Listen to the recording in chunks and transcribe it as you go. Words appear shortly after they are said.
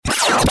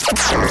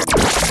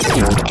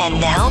And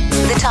now,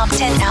 the top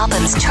 10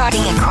 albums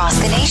charting across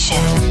the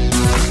nation.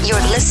 You're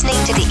listening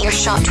to the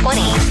Earshot 20.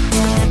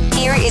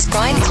 Here is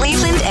Brian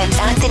Cleveland and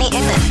Anthony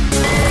Enman.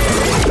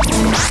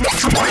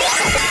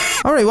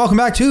 All right, welcome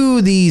back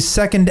to the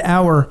second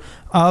hour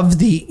of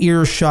the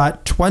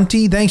Earshot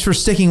 20. Thanks for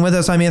sticking with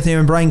us. I'm Anthony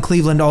and Brian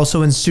Cleveland,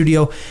 also in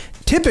studio.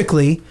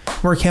 Typically,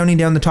 we're counting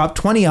down the top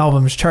 20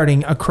 albums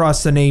charting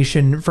across the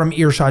nation from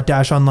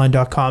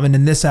earshot-online.com, and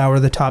in this hour,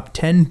 the top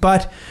 10.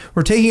 But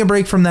we're taking a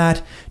break from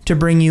that to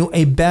bring you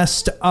a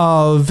best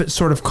of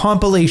sort of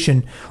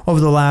compilation over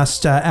the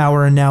last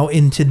hour and now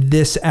into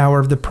this hour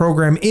of the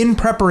program in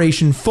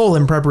preparation of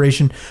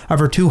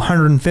our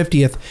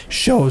 250th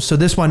show. So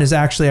this one is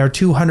actually our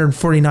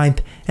 249th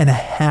and a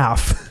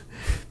half.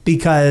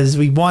 Because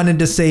we wanted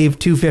to save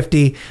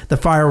 250, the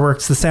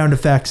fireworks, the sound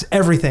effects,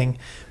 everything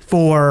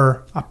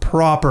for a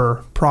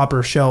proper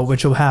show,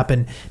 which will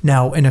happen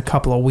now in a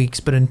couple of weeks.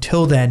 But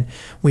until then,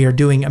 we are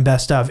doing a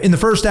best of. In the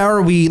first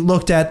hour, we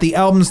looked at the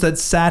albums that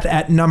sat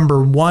at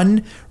number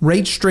 1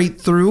 right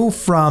straight through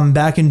from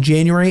back in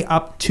January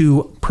up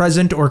to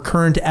present or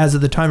current as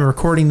of the time of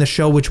recording the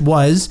show, which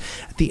was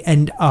at the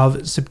end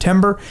of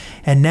September.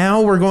 And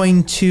now we're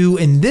going to,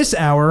 in this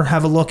hour,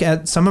 have a look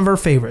at some of our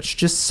favorites,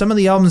 just some of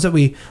the albums that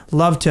we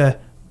love to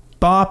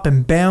bop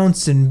and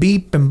bounce and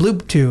beep and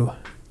bloop to.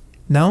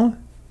 No?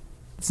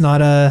 It's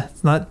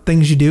not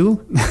things you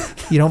do.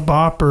 You don't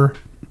bop or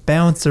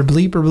bounce or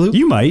bleep or bloop.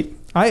 You might.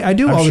 I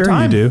do all the time.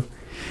 I'm sure you do.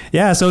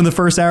 Yeah, so in the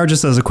first hour,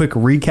 just as a quick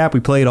recap, we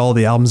played all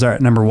the albums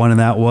at number 1, and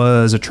that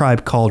was A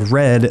Tribe Called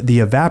Red, The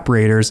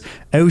Evaporators,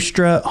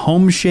 Austra,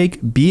 Home Shake,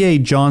 B.A.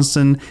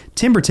 Johnston,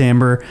 Timber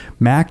Timbre,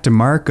 Mac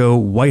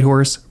DeMarco,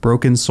 Whitehorse,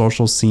 Broken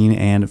Social Scene,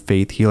 and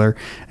Faith Healer.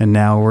 And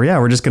now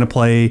we're just going to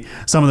play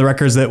some of the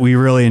records that we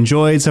really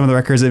enjoyed, some of the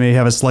records that may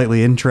have a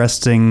slightly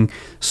interesting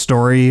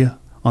story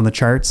on the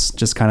charts,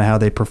 just kind of how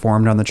they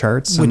performed on the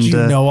charts. Would you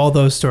know all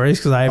those stories?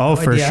 Because I have no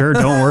for idea. Sure.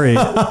 Don't worry.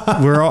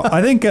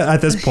 I think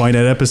at this point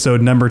at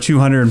episode number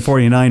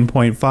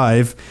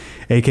 249.5,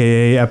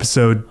 aka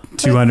episode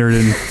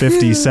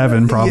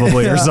 257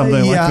 probably, or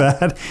something like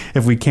that,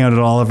 if we counted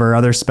all of our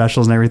other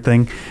specials and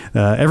everything.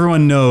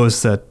 Everyone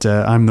knows that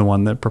I'm the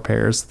one that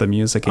prepares the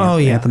music.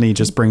 Anthony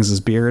just brings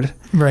his beard.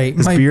 Right.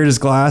 His beard, his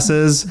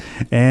glasses,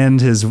 and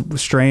his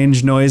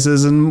strange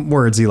noises and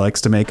words he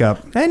likes to make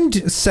up. And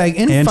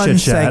fun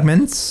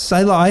segments.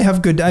 I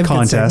have good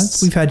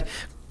contests. We've had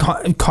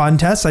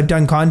contests. I've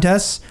done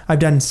contests. I've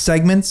done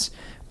segments.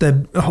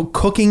 The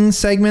cooking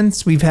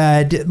segments we've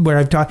had where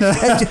I've talked,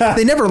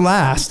 they never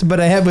last, but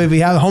we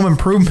have home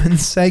improvement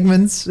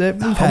segments. We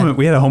had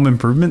a home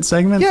improvement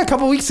segment? Yeah, a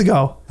couple weeks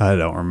ago. I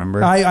don't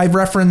remember. I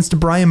referenced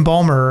Brian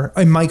Balmer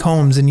and Mike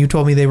Holmes, and you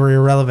told me they were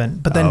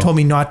irrelevant, but then told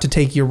me not to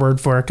take your word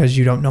for it because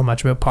you don't know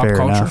much about pop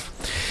culture.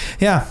 Enough.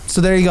 Yeah,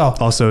 so there you go.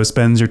 Also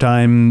spends your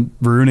time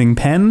ruining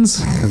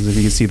pens, because if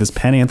you can see this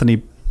pen,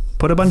 Anthony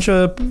put a bunch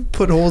of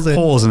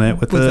holes in it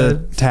with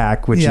the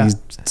tack, which has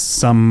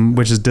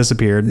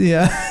disappeared.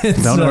 Yeah,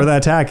 don't know where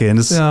that tack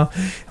is.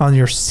 On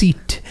your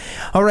seat.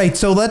 All right,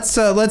 so let's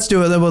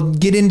do it. We'll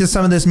get into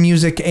some of this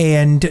music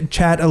and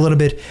chat a little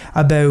bit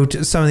about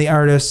some of the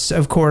artists.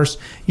 Of course,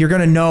 you're going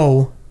to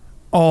know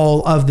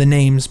all of the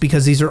names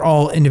because these are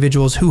all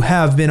individuals who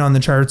have been on the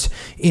charts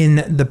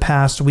in the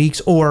past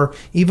weeks or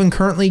even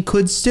currently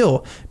could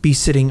still be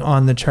sitting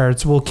on the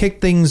charts. We'll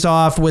kick things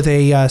off with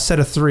a set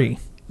of 3.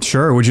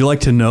 Sure. Would you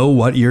like to know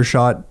what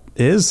Earshot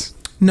is?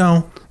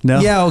 No.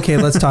 Yeah, okay,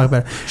 let's talk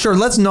about it. Sure,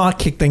 let's not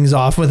kick things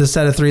off with a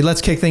set of 3.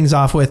 Let's kick things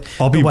off with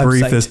I'll be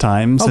brief this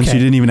time since you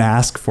didn't even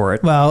ask for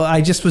it. Well,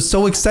 I just was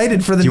so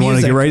excited for the music. You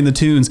want to get right in the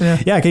tunes.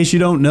 Yeah, in case you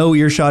don't know,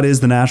 Earshot is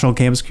the National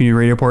Campus Community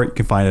Radio Report. You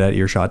can find it at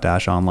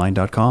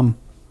earshot-online.com.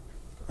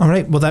 All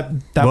right. Well, that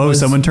was...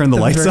 someone turned the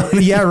lights on.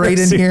 Yeah, right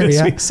in here.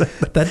 Yeah.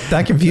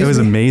 That confused me. It was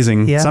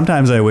amazing. Yeah.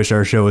 Sometimes I wish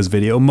our show was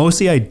video.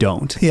 Mostly I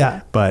don't.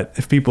 Yeah. But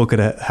if people could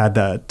have had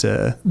that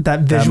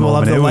visual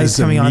of the lights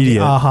coming on, the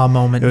aha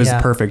moment. It was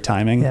perfect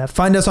timing. Yeah.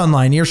 Find us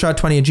online,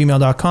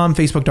 earshot20@gmail.com,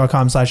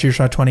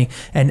 facebook.com/earshot20,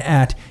 and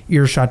at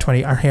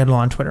earshot20, our handle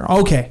on Twitter.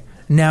 Okay.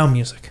 Now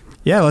music.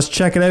 Yeah, let's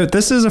check it out.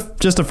 This is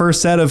just a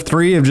first set of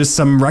 3 of just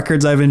some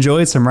records I've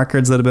enjoyed, some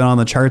records that have been on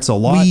the charts a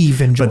lot,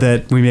 but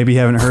that we maybe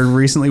haven't heard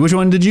recently. Which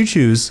one did you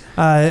choose?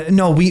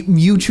 No,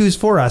 you choose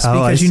for us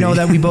because you know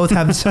that we both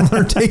have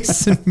similar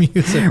tastes in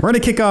music. We're going to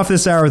kick off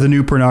this hour with the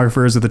New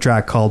Pornographers with a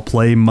track called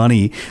Play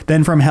Money.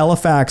 Then from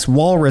Halifax,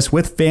 Walrus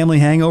with Family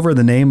Hangover,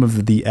 the name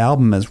of the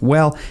album as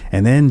well.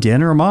 And then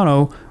Dan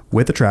Romano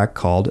with a track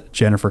called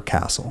Jennifer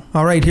Castle.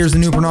 All right, here's the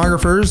New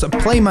Pornographers,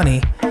 Play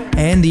Money,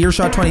 and the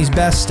Earshot 20's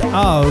best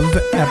of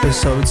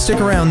episodes.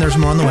 Stick around, there's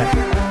more on the way.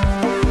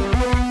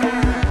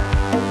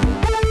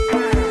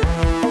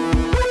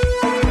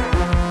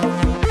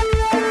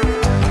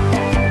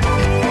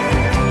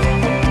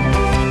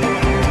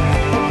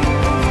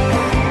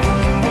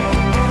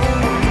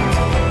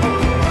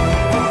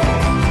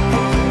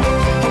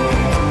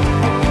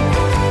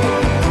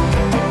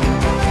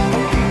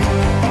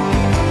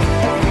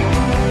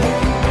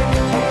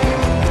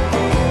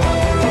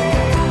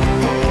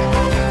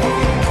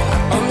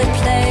 Only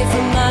play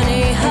for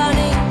money,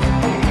 honey.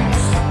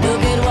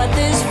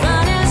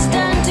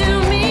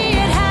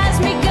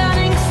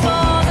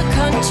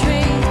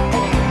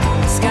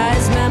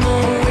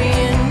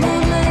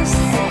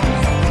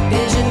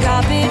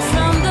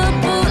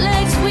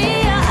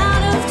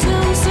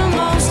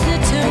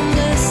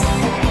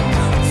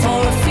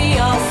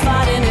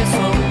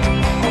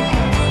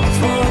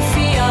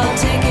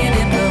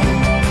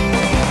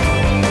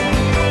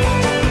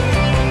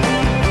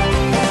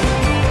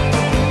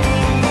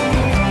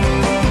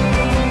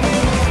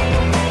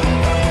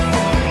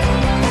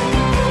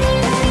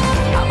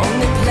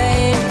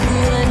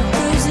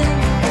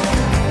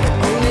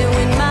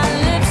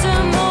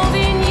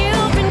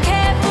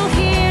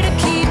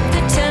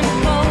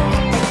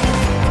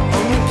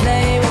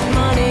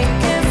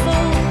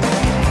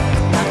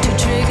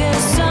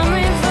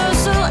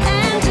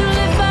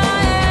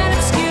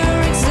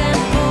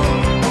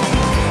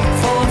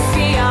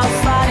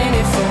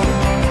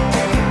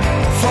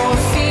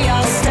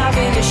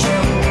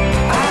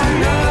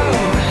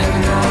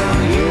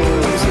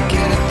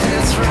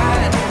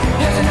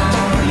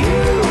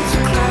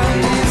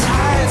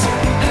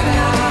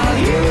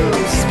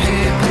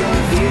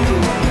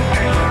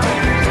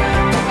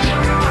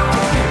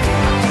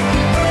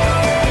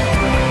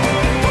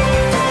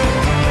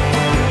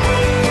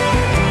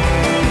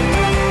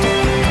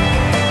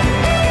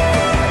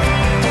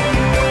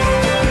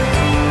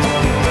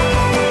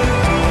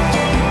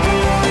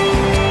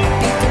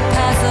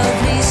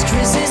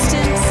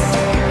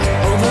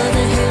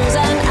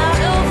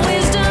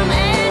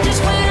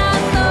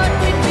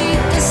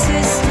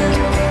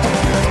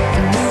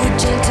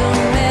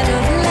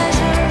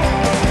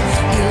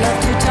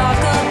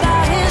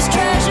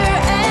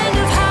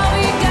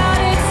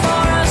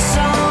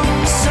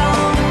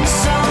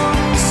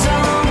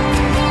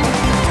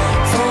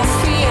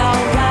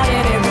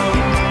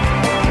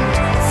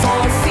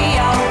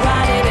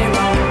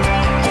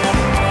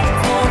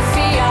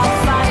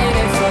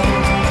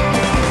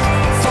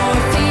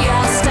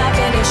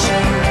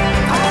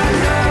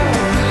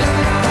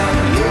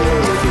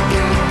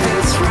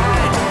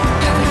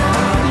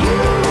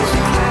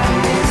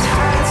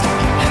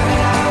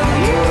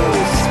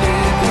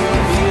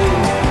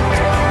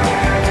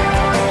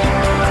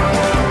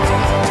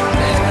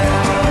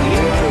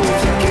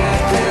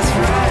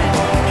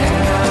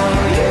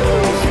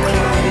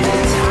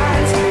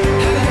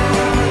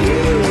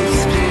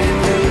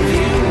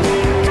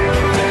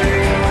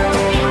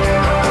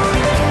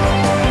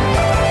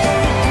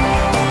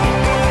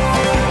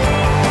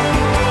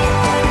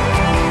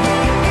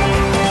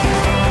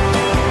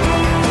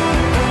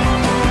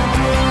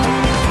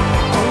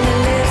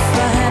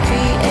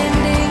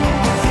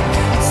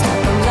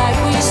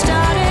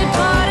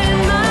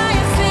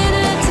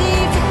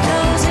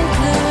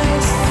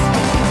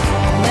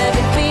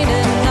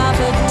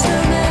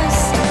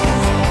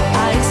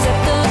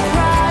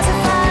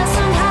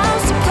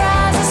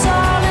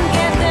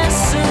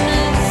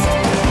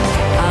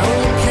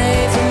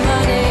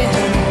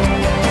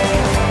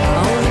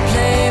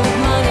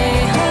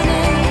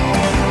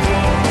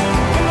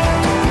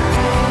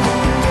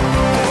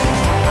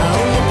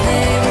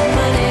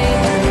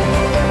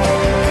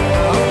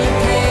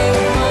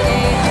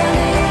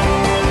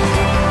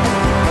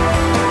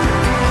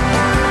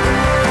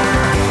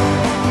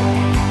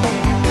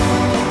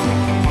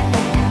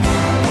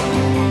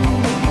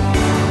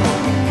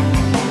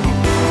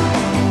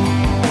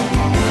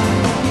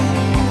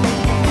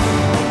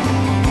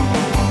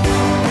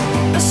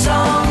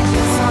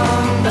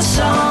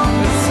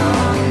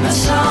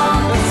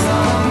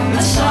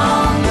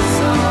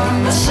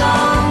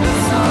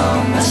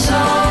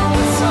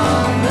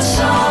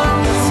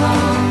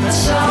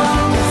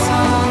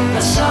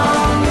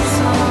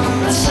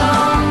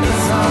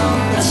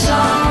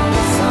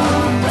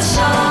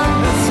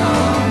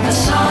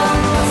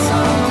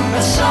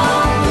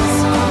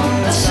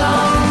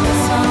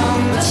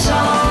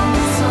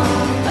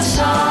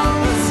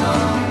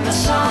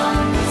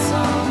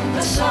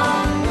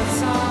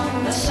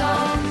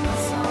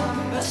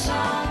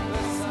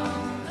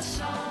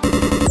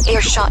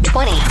 Earshot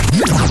 20.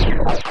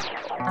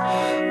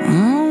 I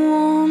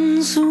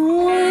want to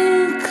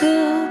wake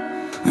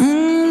up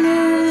and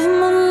live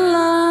my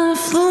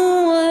life the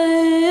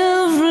way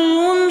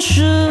everyone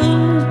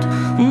should,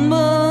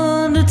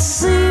 but it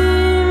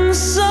seems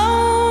so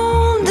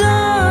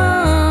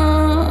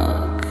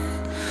dark.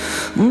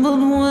 But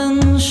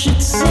when she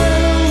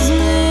tells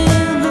me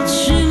that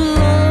she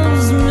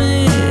loves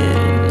me,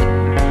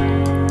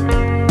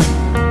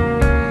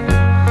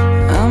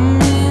 I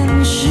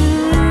mean she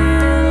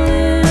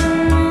really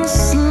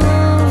must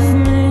love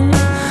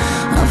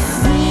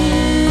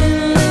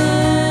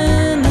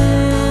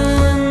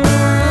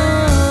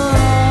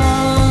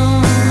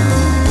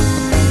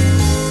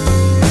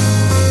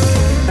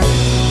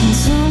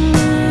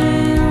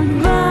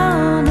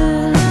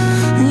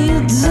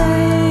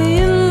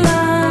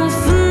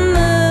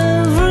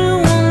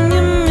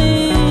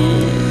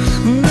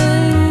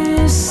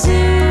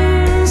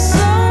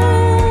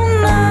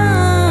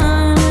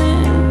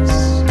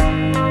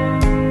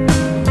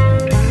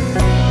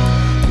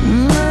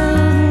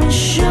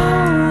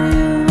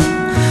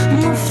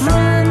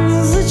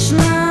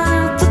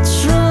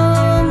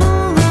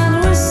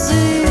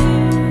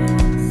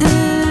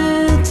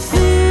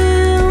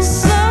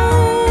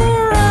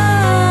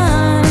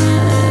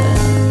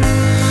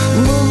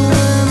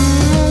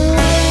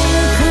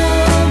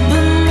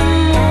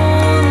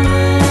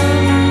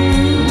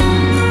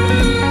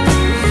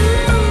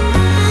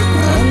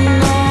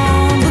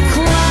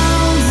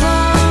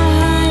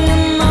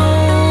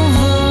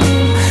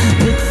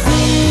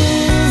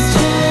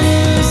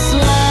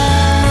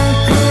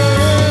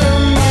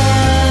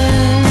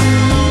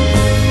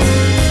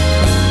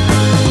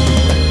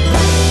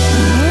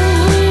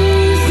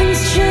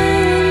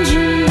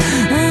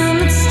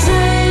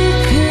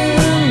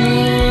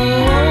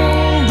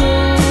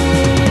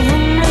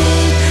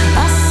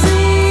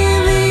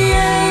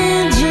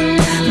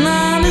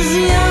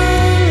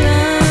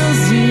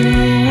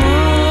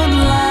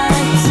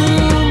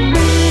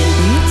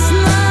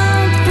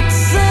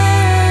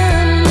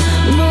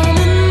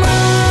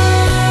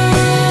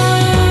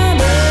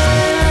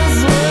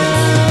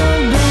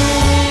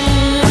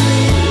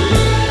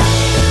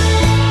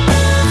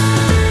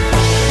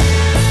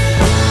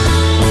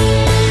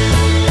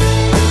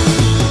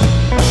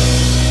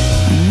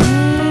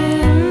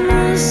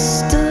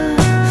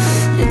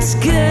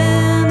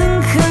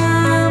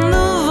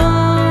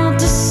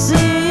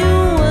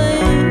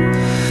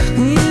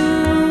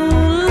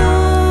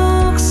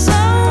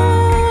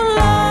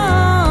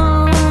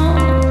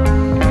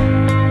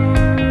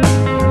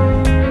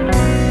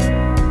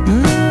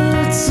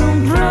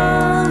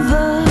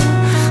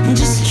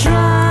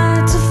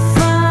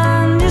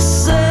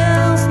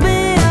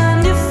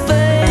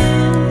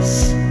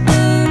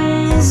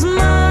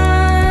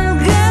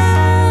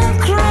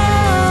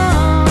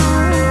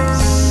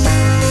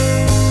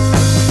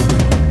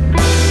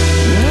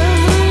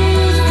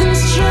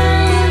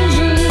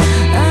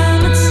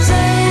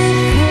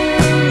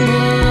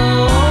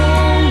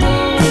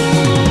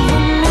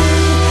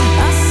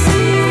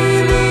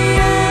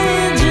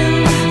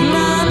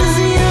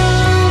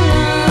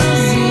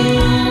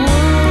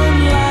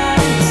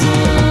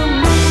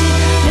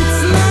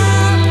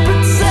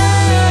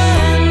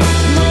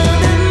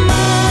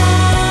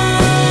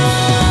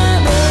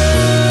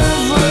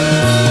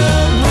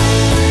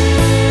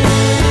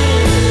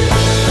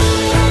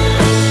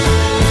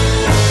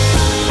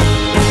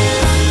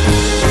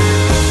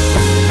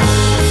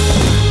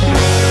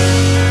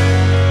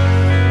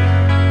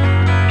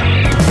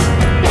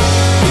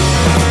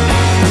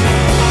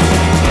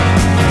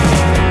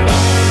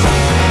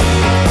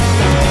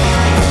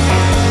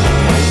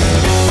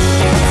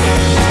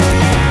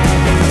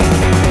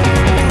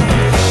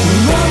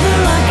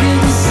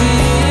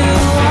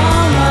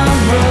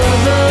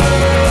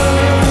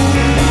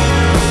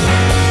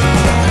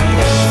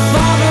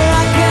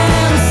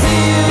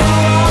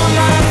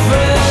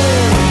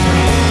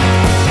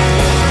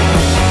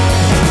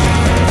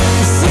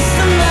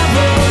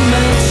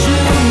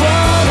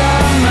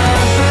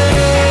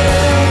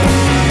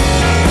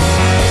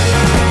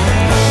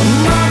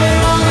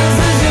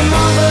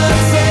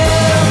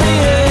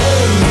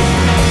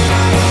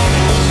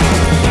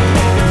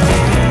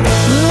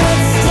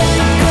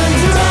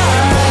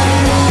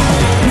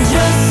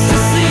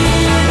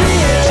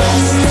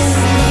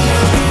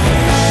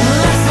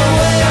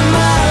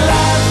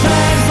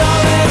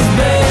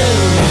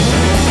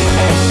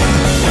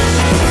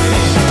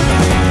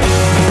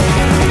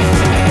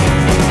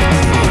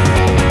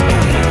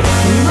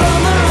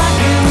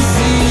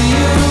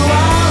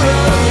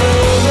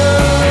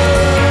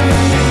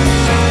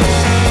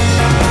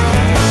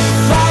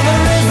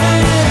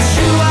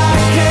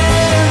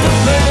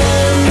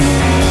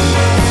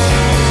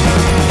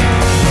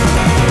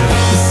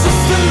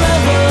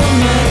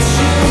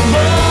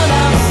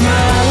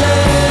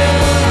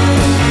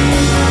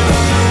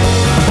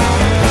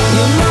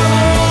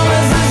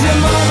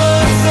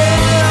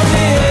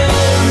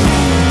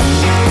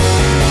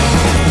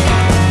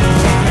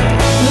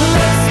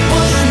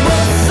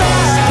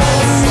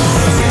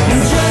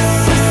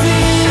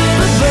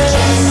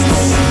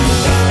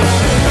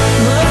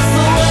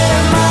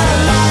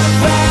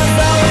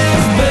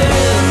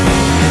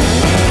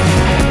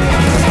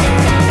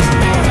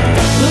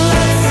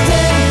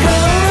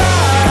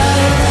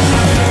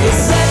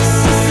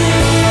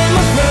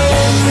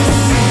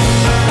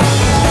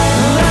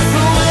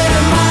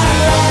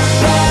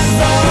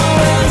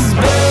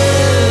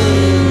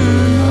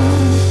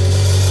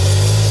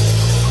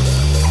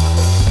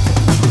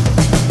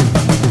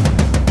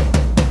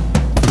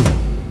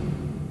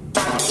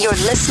You're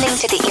listening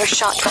to the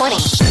Earshot 20.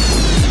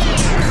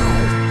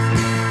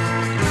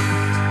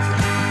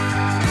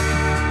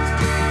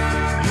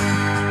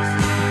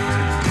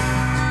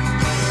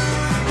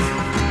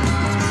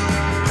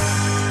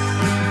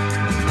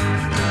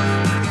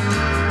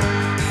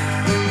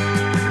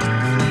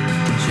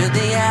 Should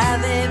the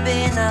ivy be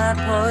not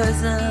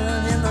poison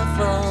in the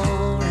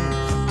forest,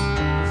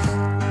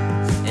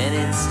 and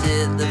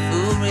instead the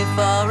food we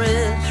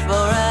forage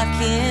for our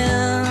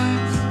kin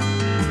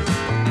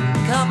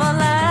come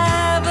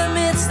alive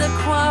amidst the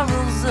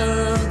quarrels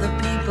of the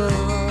people,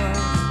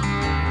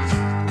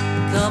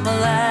 come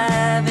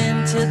alive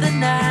into the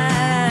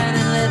night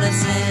and let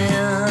us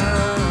in.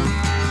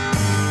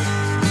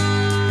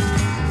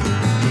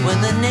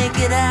 When the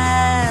naked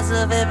eyes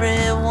of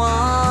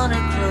everyone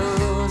are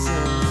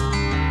closing,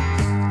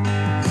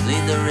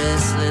 leave the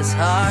restless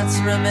hearts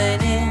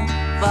remaining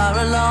far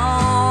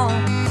along.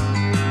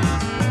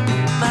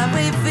 Might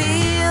we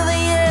feel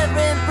the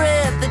every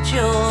breath that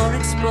you're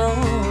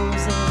exposing,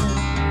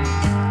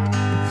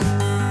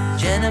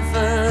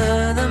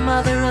 Jennifer, the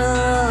mother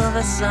of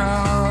a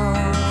song.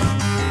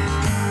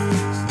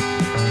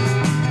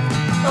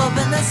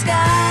 Open the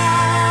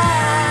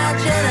sky,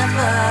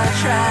 Jennifer,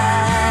 try.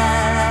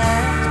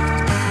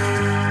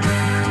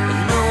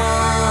 No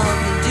one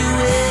can do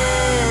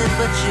it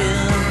but you.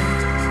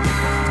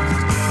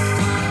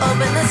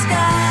 Open the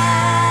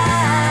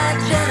sky,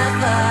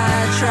 Jennifer,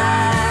 try.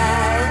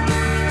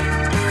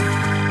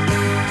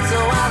 So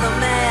while the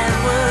mad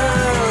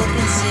world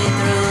can see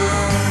through,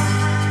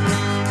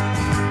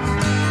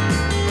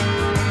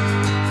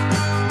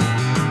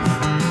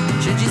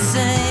 should you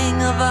sing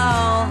of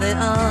all the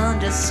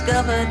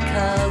undiscovered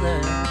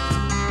color,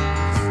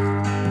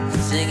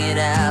 sing it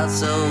out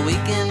so we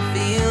can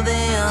feel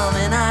them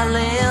in our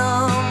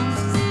limbs,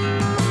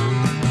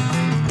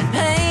 and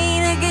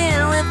paint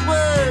again with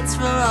words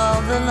for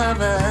all the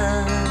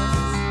lovers,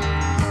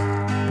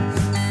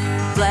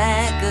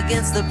 black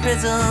against the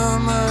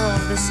prism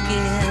of the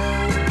skin.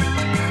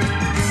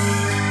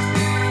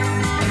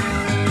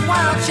 Why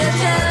don't you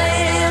gently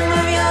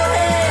move your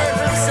head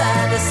from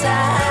side to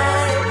side?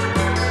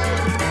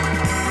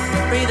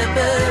 Free the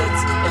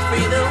birds and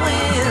free the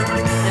wind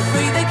and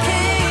free the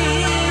king.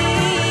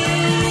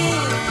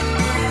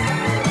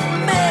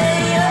 May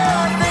your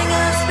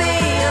fingers be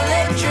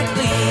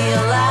electrically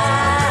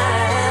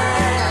alive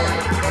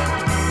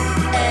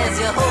as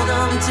you hold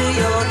on to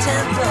your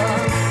temple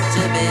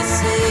to be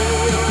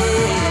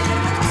saved.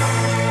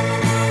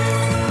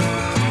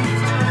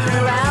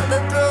 Throughout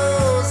the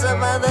throes of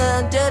other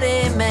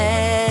dirty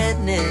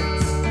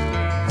madness,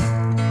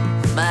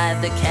 might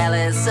the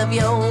callous of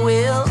your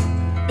will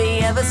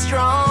be ever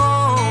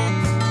strong,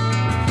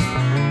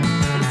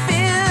 and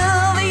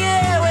fill the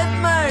air with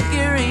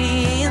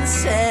mercury and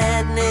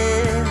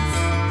sadness,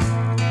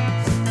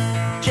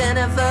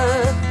 Jennifer,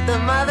 the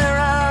mother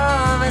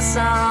of a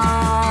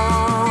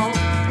song.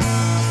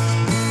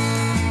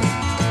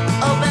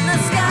 Open the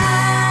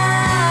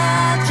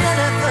sky,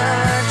 Jennifer,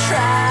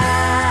 try,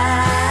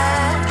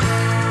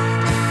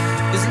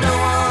 'cause no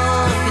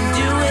one can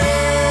do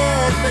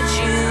it but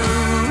you.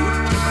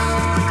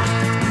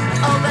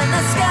 Open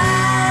the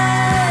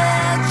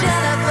sky,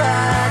 Jennifer,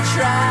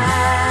 try,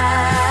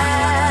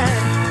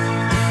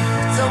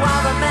 so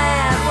while the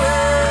mad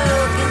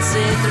world can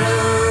see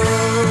through.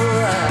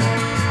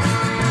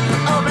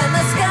 Open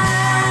the sky,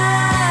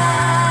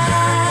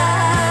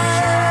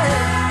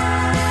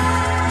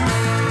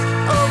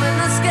 open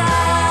the sky,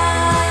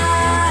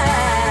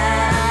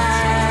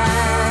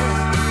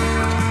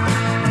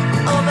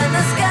 open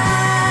the sky,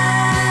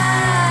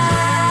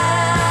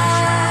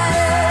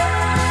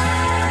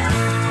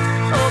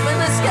 open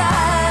the sky.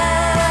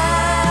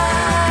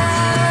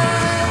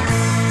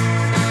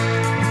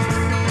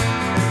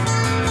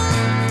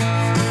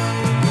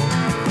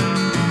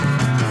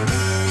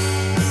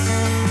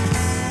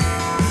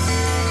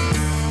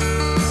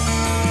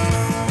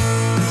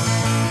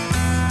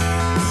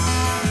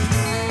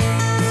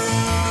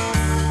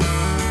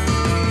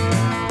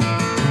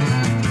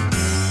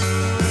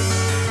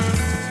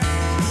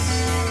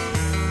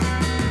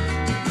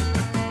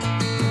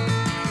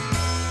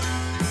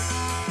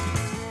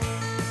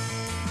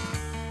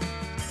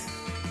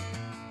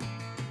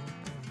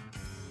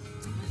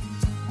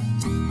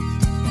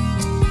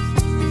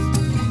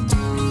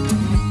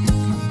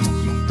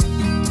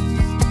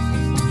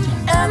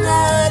 I'm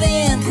not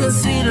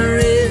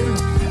inconsiderate.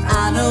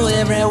 I know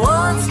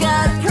everyone's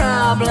got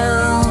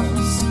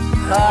problems.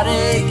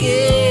 Heartache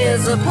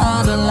is a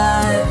part of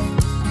life,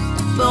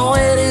 but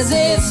when is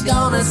it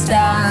gonna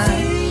stop?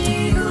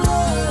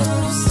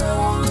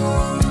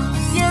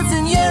 Yes,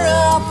 and you're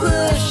all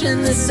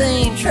pushing the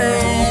same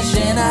trash,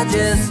 and I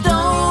just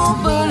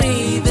don't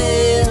believe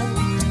it,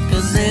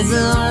 'cause there's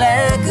a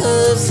lack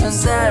of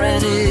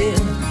sincerity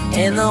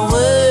in the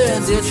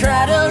words you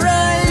try to write.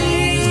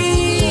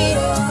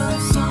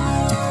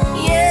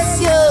 Yes,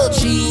 you're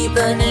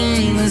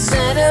cheapening the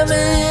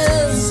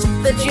sentiments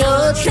that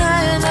you're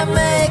trying to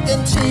make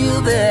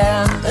until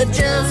they're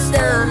just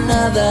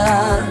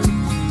another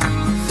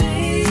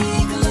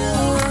fake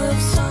love.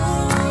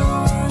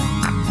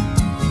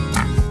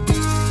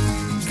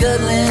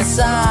 gutless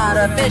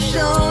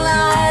artificial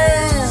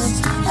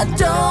lies. I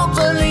don't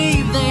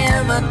believe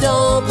them, I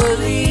don't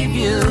believe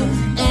you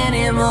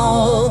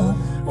anymore.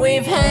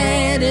 We've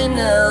had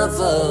enough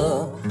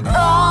of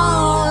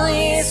all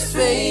these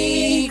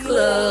fake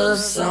love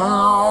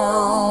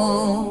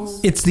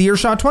songs. It's the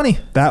Earshot 20.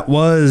 That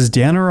was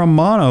Dan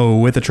Romano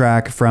with a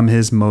track from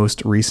his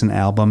most recent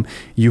album.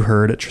 You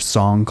heard a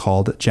song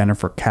called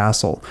Jennifer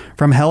Castle.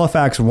 From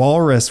Halifax,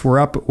 Walrus were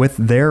up with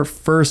their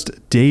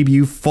first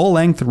debut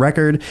full-length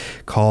record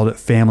called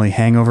Family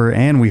Hangover,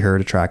 and we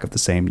heard a track of the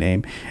same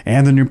name.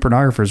 And the New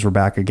Pornographers were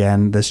back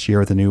again this year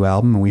with a new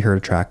album, and we heard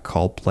a track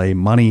called Play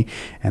Money,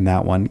 and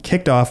that one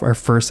kicked off our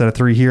first set of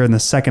three here in the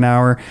second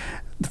hour.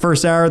 The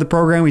first hour of the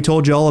program, we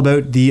told you all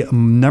about the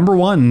number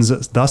ones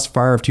thus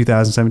far of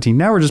 2017.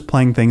 Now we're just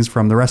playing things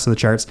from the rest of the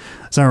charts,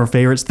 some of our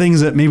favorites,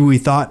 things that maybe we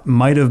thought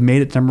might have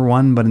made it to number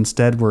one, but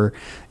instead were,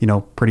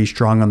 pretty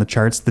strong on the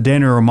charts. The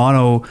Dan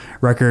Romano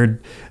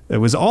record, it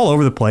was all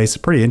over the place.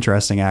 Pretty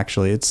interesting,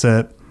 actually. It's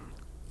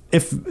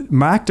if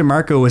Mac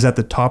DeMarco was at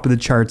the top of the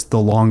charts the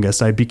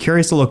longest, I'd be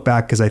curious to look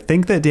back, because I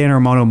think that Dan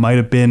Romano might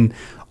have been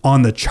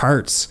on the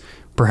charts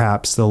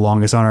perhaps the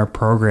longest on our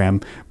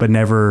program, but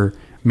never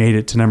made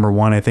it to number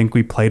one. I think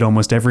we played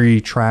almost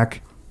every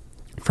track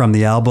from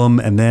the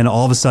album, and then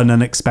all of a sudden,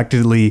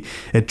 unexpectedly,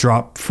 it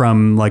dropped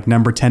from like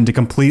number 10 to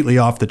completely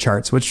off the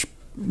charts, which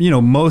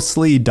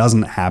mostly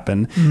doesn't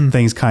happen.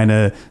 Things kind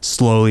of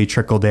slowly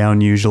trickle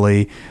down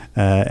usually,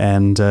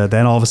 and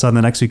then all of a sudden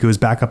the next week it was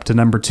back up to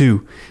number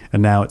 2,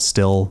 and now it's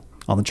still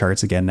on the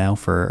charts again now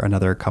for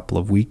another couple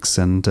of weeks.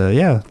 And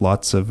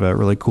lots of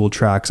really cool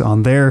tracks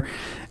on there.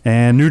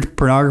 And New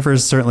Pornographers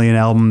is certainly an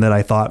album that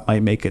I thought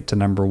might make it to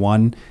number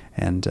 1,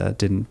 and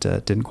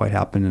didn't quite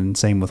happen. And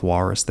same with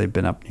Walrus; they've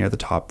been up near the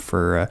top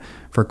for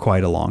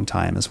quite a long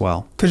time as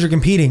well. Because you're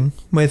competing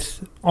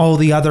with all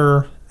the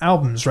other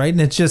albums, right?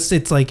 And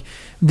it's like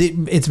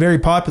it's very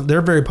popular.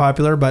 They're very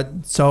popular,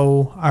 but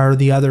so are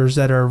the others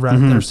that are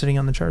that are sitting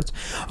on the charts.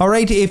 All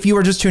right, if you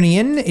are just tuning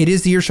in, it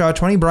is the Earshot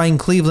 20. Brian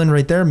Cleveland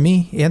right there,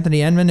 me, Anthony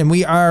Enman, and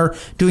we are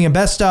doing a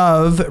best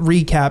of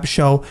recap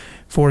show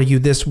for you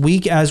this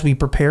week as we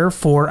prepare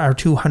for our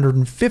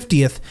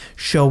 250th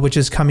show, which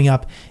is coming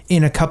up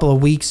in a couple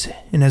of weeks.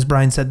 And as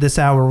Brian said, this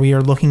hour we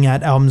are looking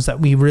at albums that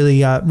we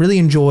really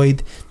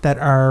enjoyed, that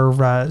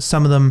are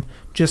some of them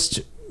just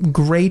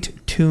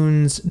great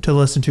tunes to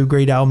listen to,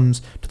 great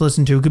albums to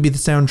listen to. It could be the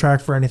soundtrack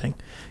for anything.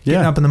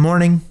 Getting up in the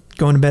morning,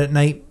 going to bed at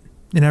night,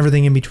 and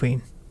everything in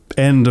between.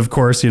 And of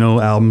course,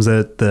 albums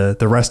that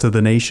the rest of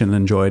the nation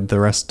enjoyed. The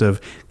rest of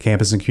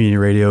campus and community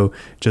radio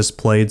just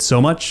played so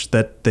much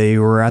that they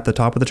were at the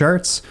top of the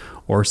charts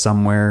or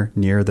somewhere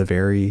near the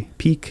very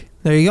peak.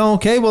 There you go.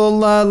 Okay, well,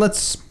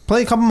 let's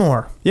play a couple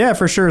more. Yeah,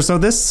 for sure. So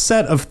this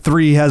set of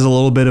 3 has a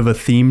little bit of a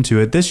theme to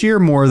it. This year,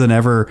 more than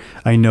ever,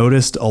 I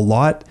noticed a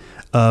lot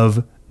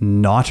of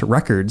not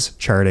records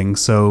charting.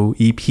 So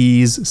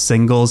EPs,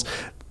 singles.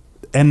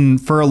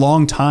 And for a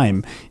long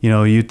time,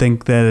 you'd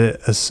think that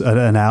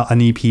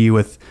an EP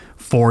with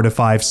 4 to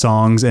 5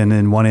 songs, and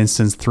in one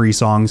instance 3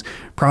 songs,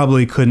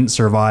 probably couldn't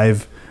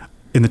survive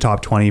in the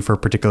top 20 for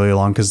particularly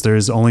long, because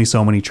there's only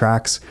so many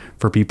tracks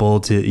for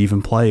people to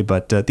even play.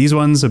 But these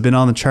ones have been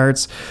on the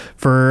charts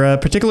for a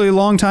particularly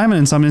long time, and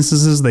in some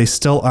instances they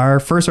still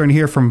are. First, we're going to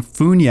hear from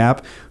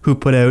Funyap, who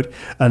put out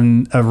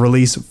a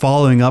release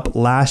following up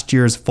last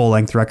year's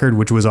full-length record,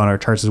 which was on our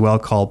charts as well,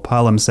 called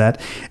Palimpsest,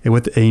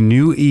 with a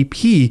new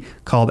EP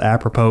called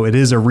Apropos. It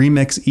is a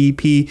remix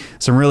EP,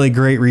 some really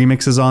great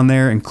remixes on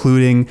there,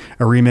 including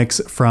a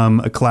remix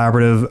from a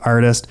collaborative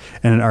artist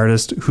and an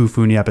artist who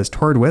Funyap has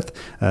toured with,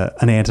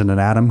 an Ant and an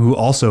Atom, who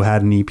also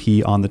had an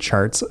EP on the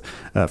charts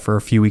for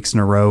a few weeks in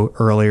a row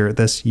earlier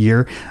this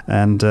year.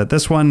 And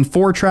this one,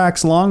 4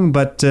 tracks long,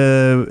 but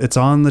it's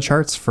on the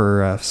charts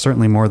for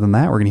certainly more than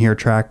that. We're going to hear a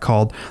track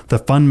called The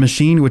Fun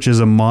Machine, which is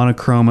a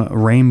monochrome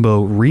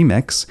rainbow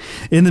remix.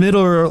 In the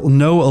middle,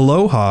 No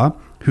Aloha,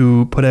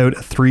 who put out a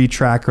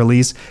 3-track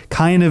release,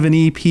 kind of an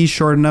EP,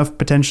 short enough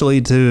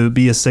potentially to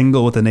be a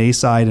single with an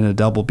A-side and a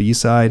double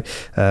B-side.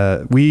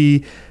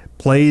 We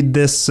played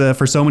this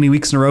for so many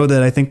weeks in a row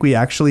that I think we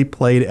actually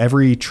played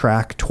every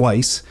track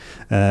twice.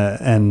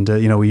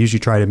 We usually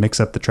try to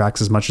mix up the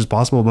tracks as much as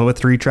possible, but with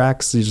 3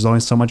 tracks, there's only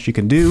so much you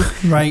can do.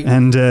 Right.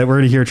 And we're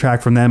going to hear a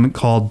track from them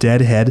called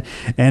Deadhead,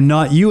 and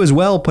Not You as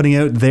well, putting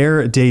out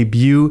their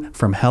debut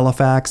from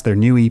Halifax, their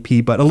new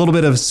EP, but a little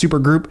bit of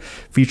supergroup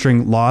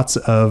featuring lots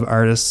of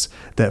artists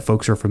that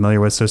folks are familiar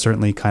with. So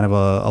certainly kind of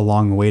a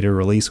long way to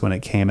release when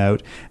it came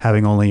out,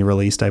 having only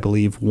released, I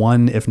believe,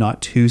 1, if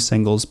not 2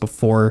 singles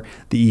before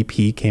the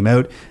EP came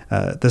out.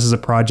 This is a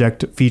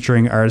project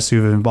featuring artists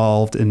who have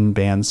involved in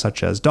bands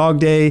such as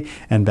Dog Day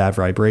and Bad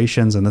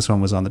Vibrations, and this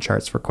one was on the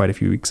charts for quite a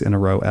few weeks in a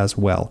row as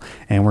well.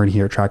 And we're going to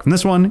hear a track from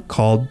this one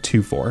called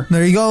 2-4.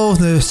 There you go.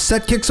 The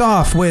set kicks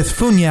off with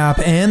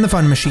Funyap and the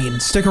Fun Machine.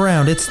 Stick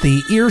around. It's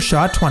the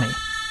Earshot 20.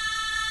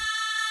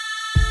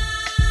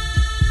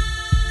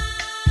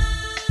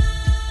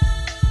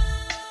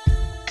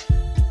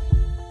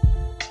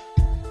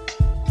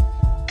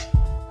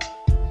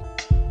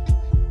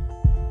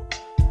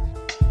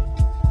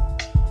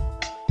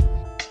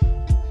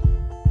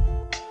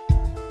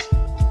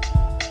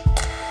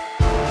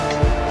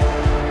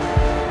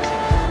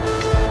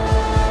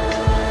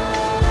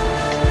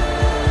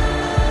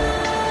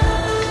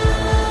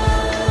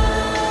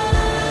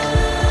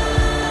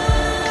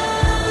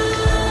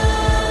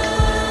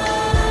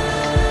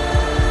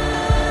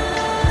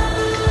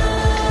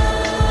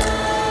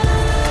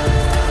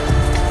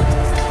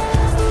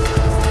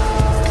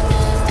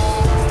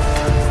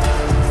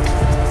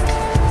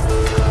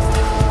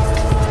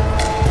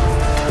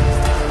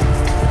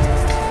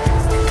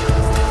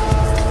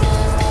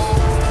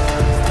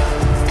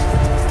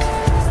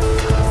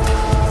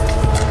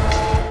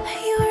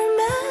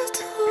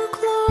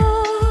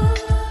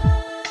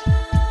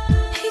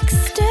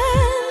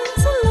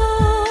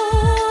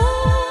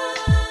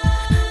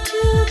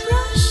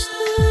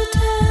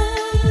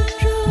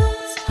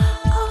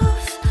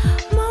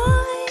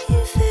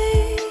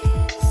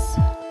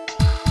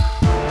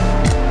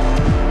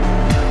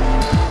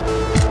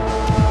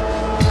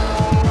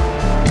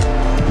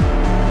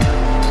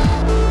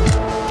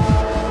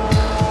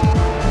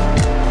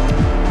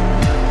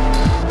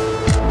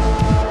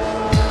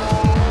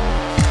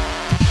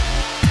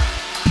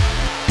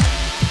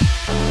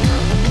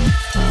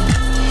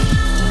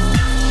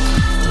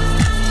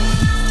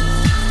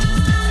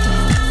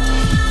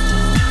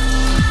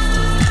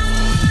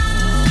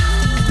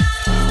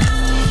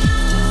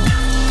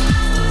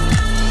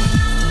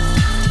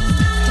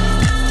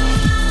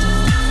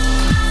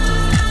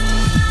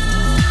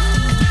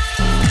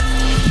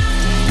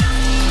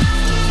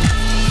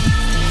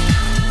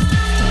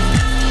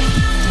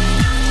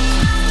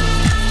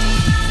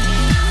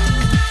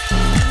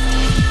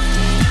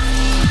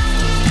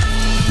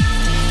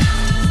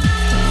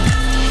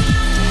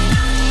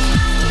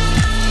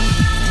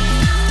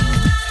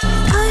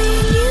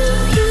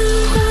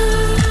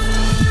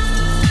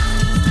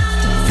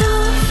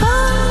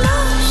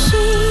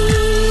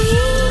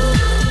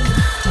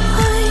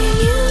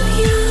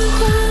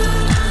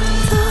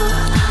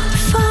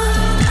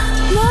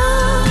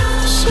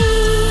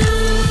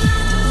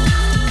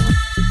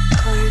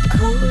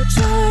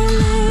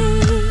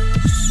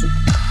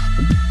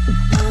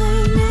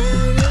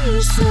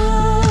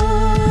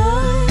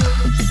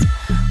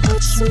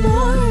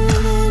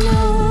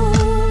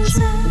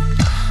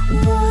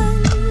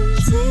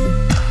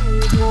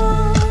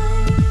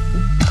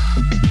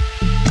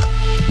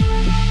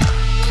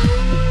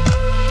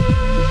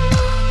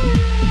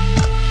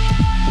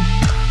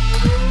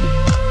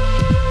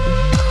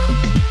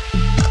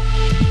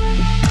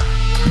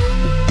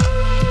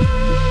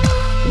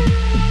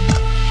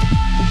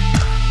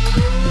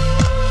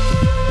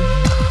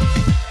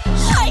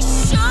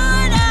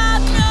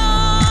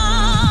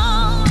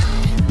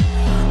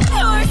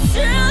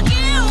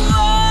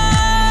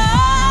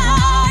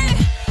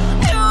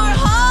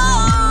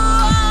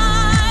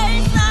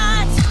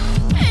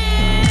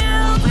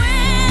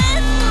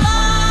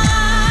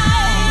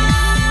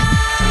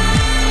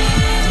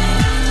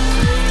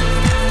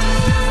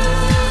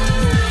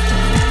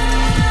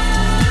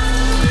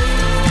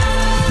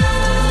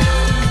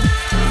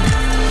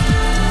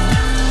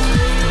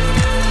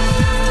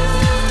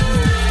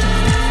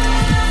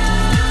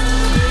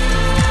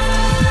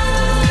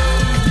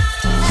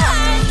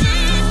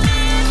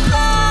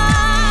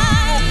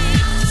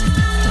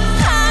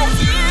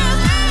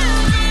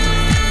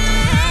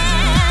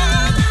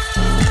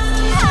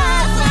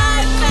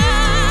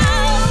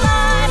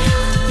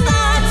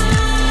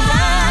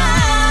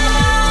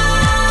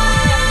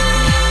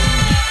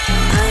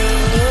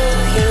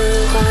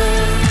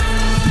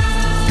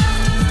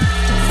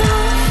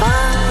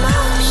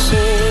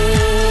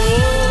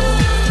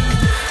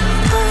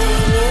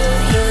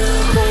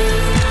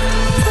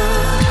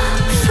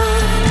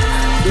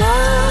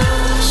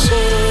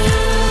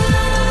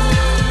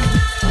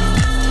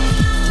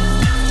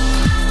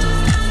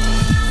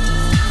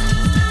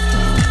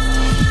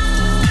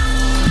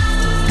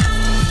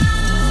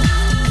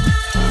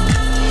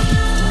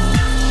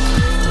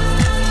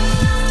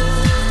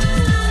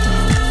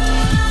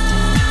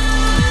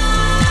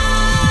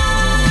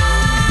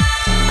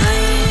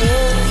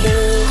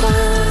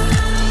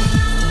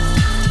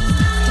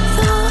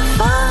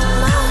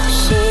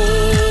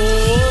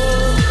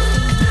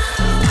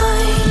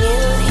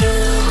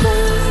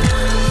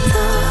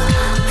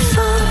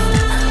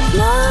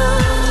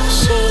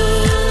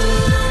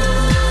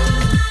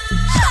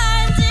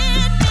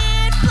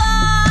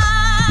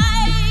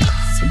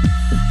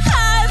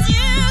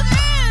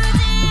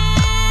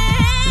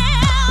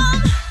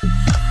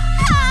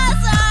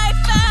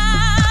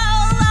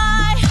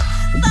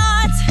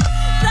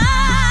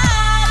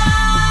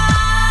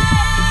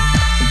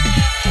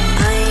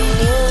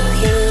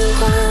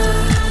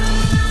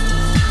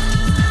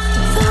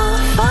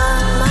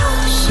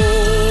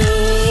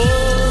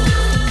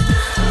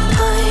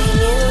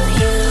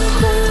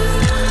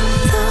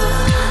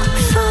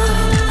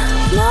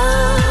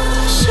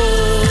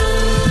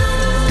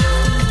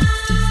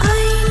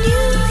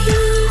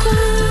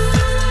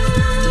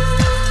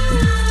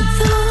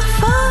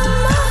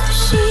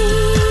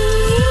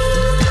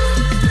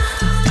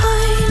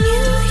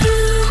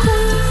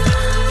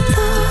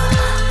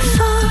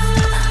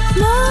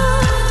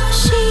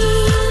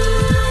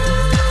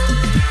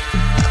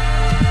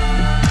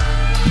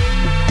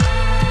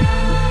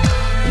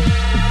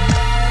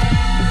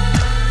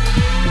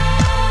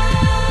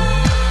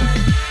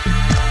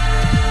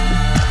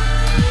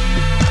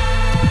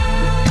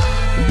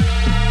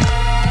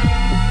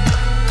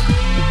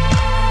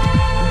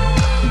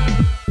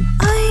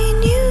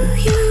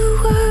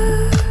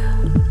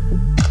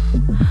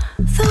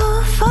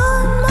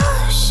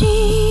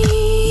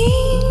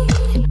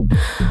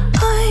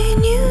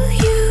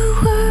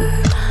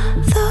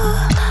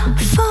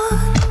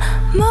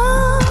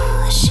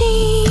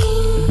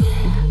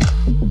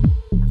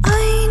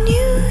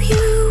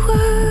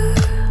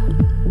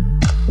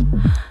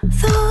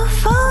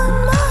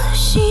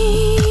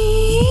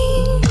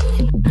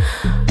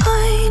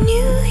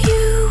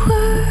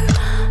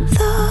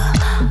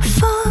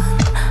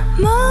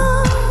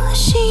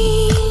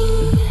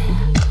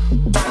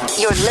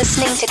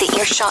 listening to the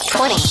Earshot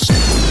 20.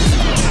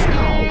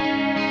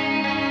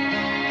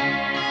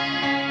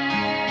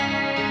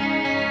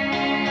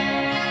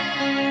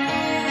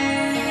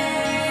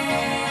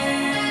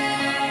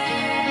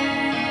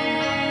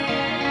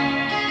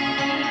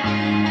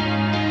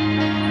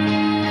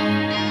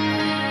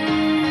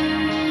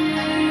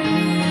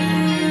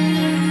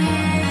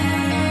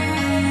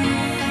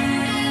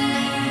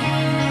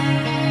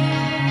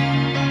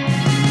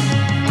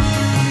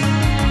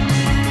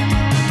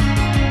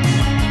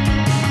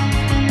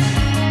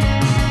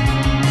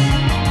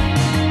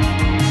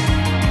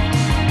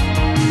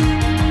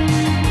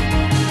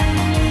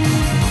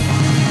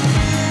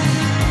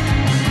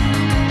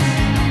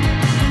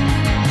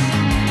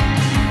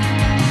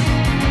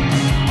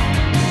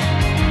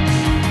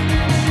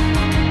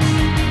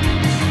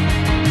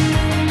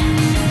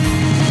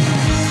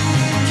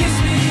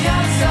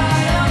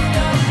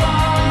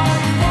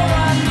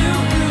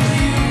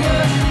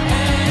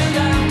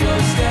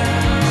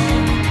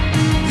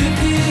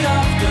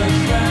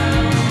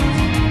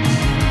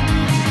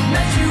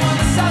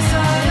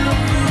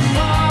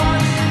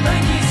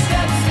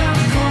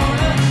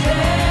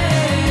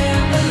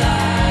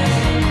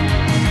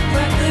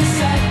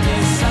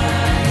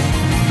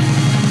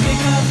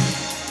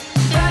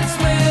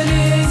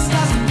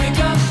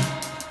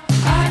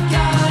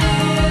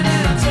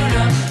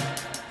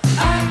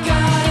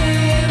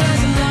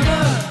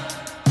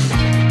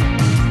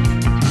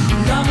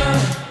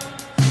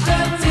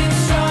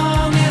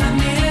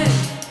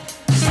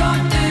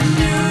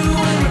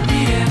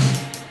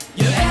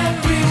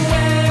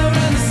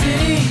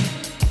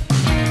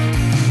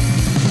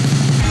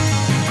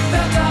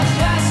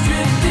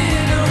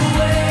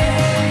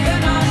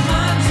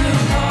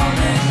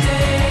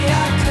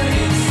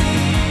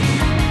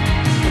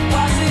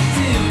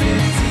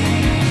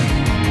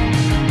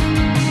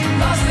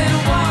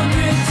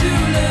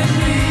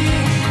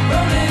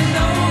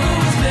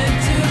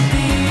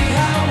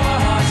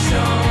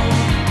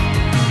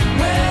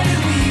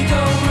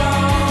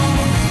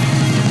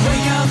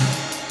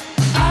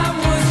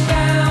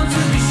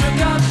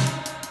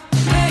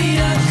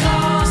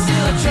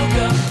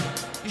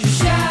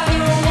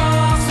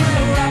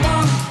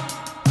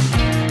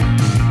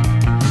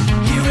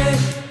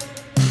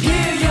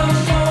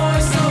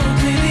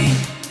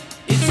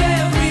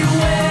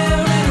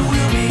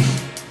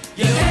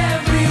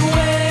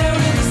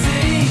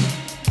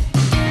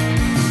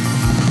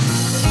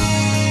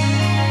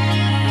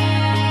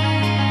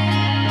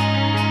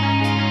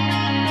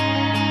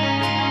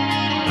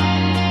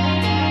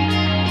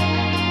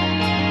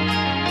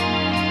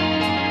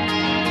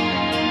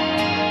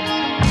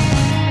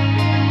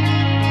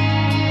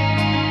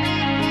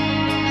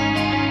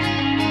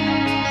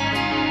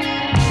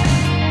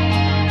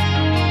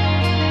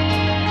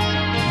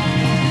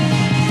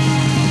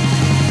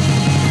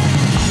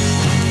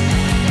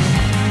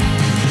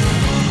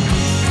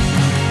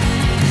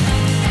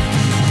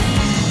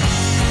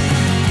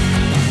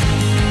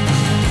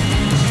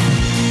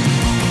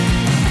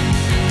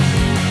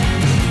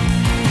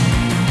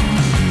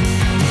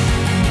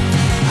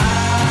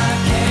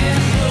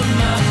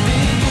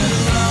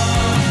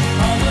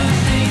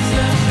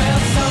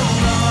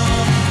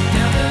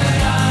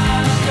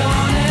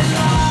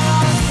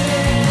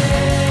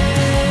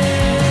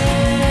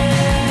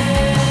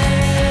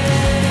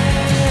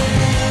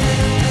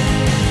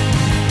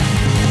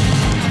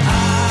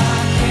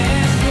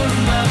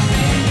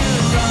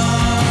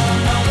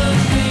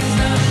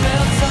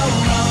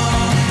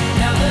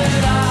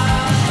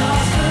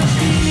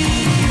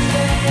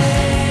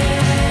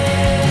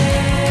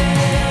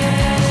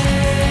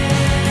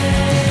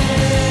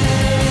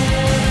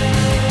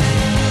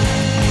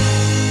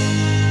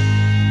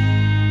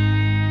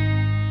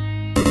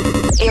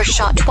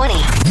 Earshot 20.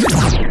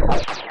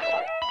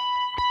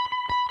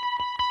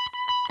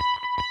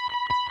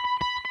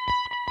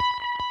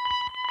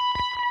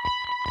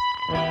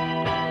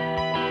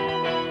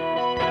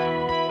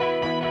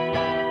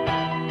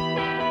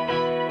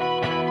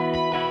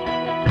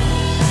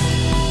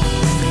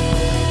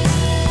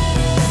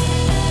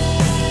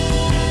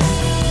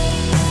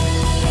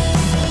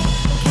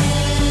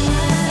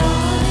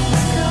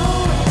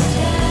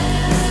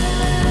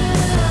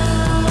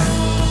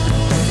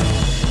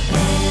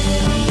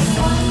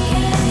 Anyone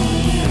can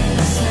hear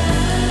the sound.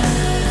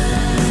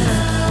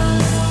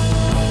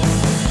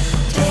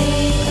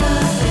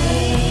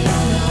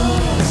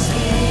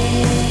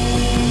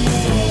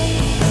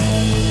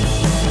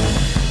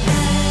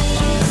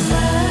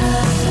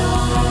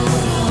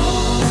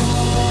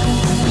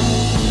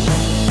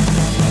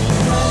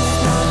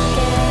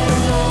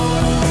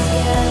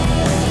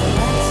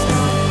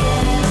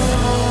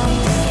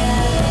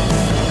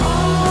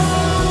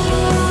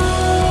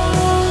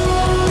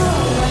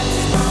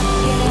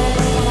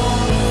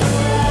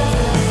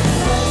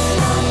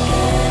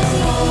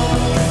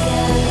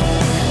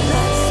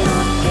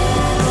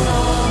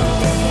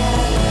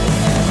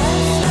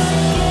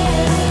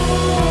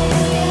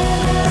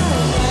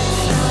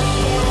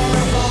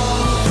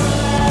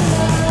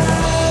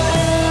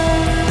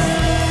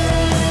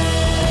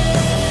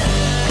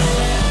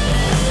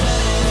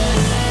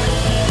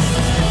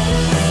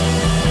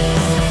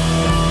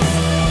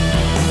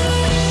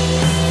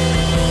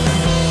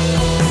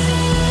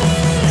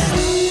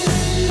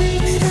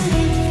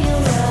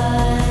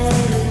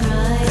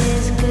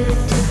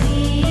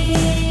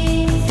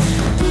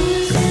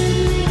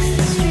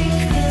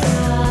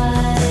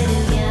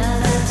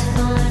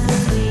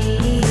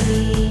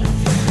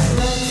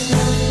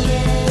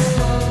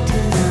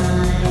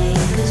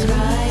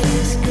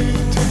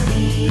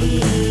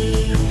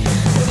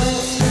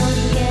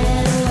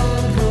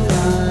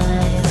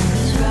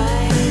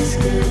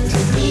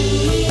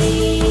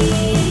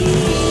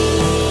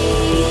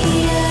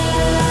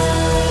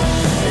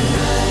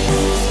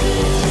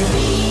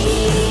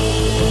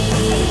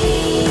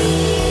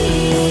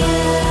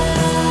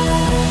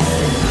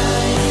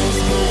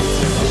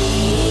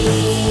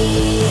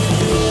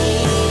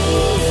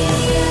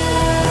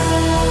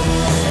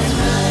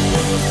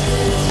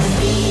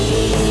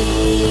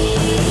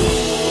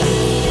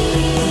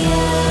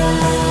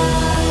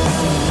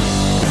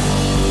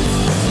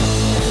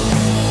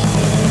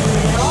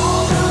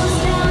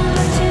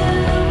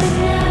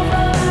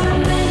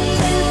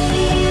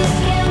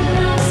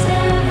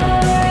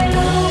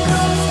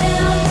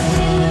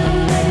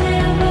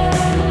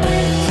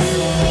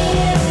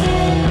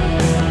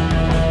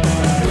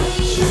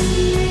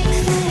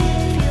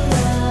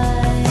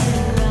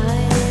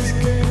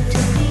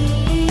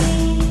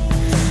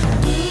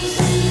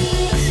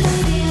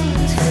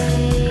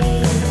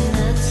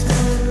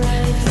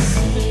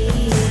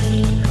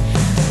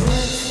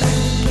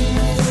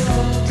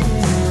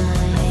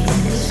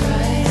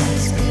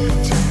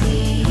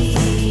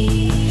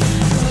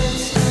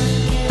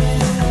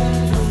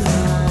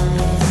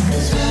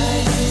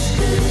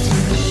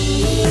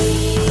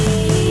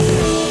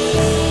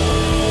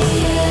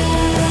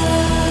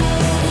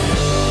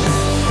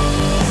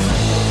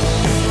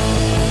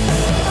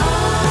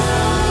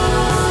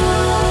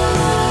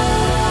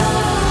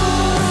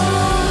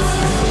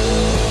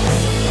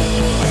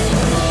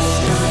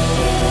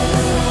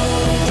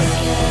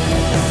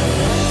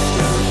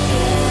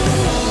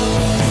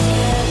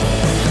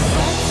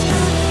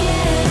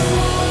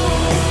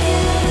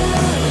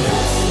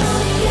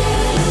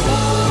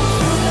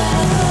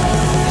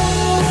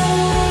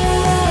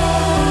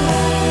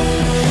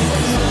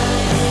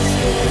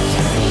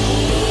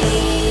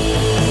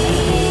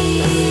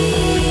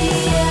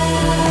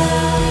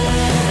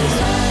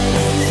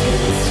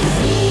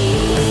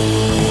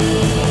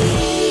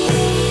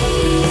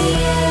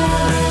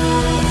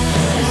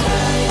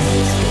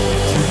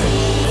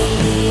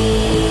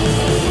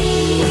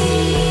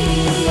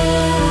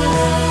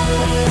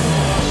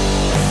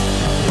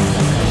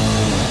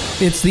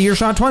 It's the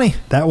Earshot 20.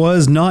 That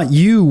was Not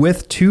You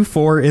with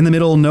 2-4. In the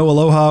middle, No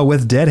Aloha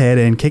with Deadhead.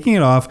 And kicking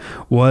it off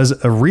was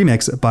a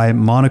remix by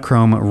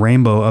Monochrome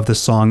Rainbow of the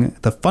song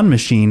The Fun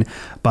Machine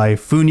by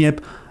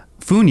Funyap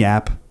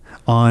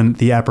on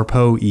the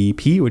Apropos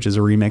EP, which is a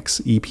remix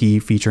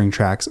EP featuring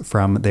tracks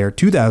from their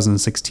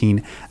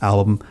 2016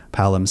 album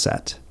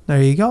Palimpsest.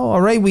 There you go.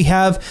 All right, we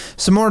have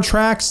some more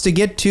tracks to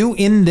get to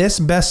in this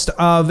best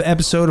of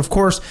episode. Of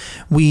course,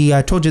 we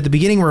told you at the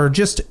beginning we're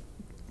just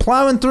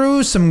plowing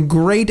through some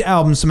great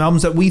albums, some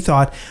albums that we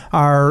thought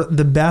are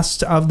the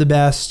best of the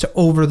best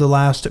over the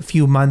last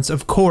few months.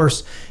 Of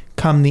course,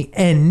 come the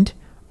end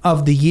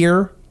of the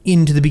year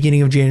into the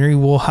beginning of January,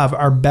 we'll have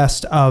our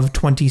best of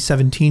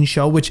 2017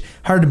 show, which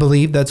hard to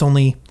believe that's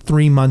only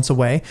 3 months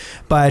away,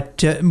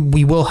 but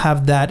we will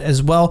have that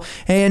as well.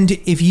 And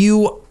if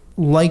you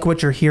like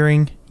what you're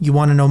hearing, you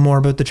want to know more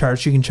about the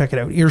charts, you can check it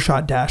out,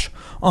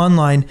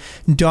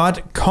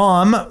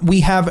 earshot-online.com. We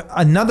have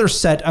another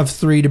set of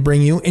 3 to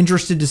bring you.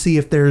 Interested to see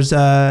if there's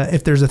a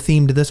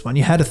theme to this one.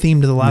 You had a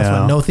theme to the last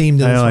one. No theme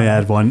to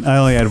this one. I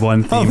only had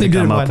one theme to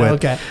come up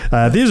with. Okay.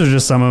 These are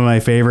just some of my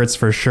favorites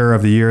for sure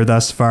of the year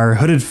thus far.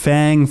 Hooded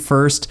Fang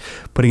first,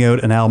 putting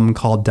out an album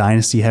called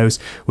Dynasty House,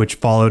 which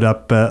followed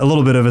up a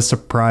little bit of a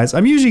surprise.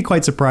 I'm usually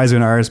quite surprised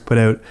when artists put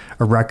out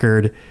a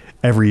record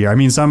every year. I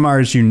mean, some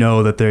artists,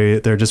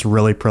 that they're just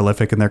really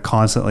prolific and they're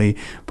constantly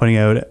putting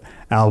out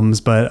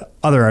albums, but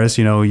other artists,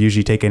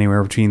 usually take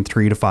anywhere between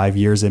 3 to 5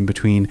 years in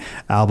between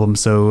albums.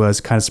 So I was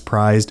kind of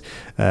surprised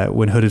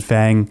when Hooded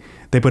Fang,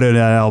 they put out an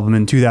album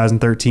in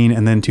 2013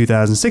 and then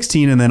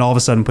 2016, and then all of a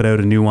sudden put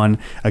out a new one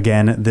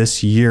again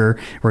this year.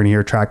 We're going to hear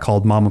a track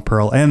called Mama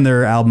Pearl, and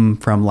their album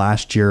from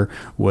last year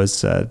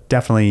was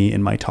definitely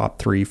in my top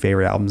 3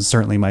 favorite albums,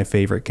 certainly my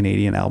favorite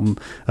Canadian album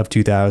of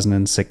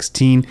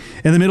 2016.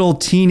 In the middle,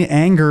 Teen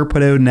Anger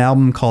put out an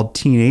album called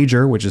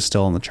Teenager, which is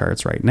still on the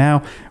charts right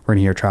now. We're going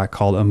to hear a track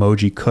called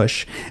Emoji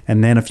Kush.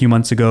 And then a few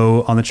months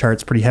ago on the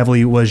charts pretty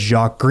heavily was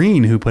Jacques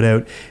Green, who put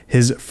out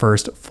his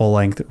first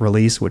full-length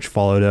release, which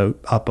followed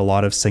up a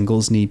lot of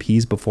singles and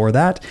EPs before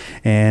that,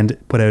 and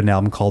put out an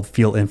album called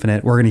Feel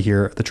Infinite. We're going to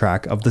hear the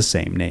track of the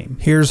same name.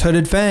 Here's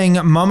Hooded Fang,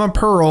 Mama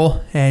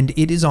Pearl, and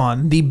it is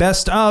on the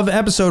best of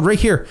episode right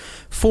here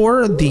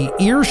for the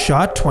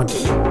Earshot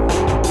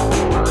 20.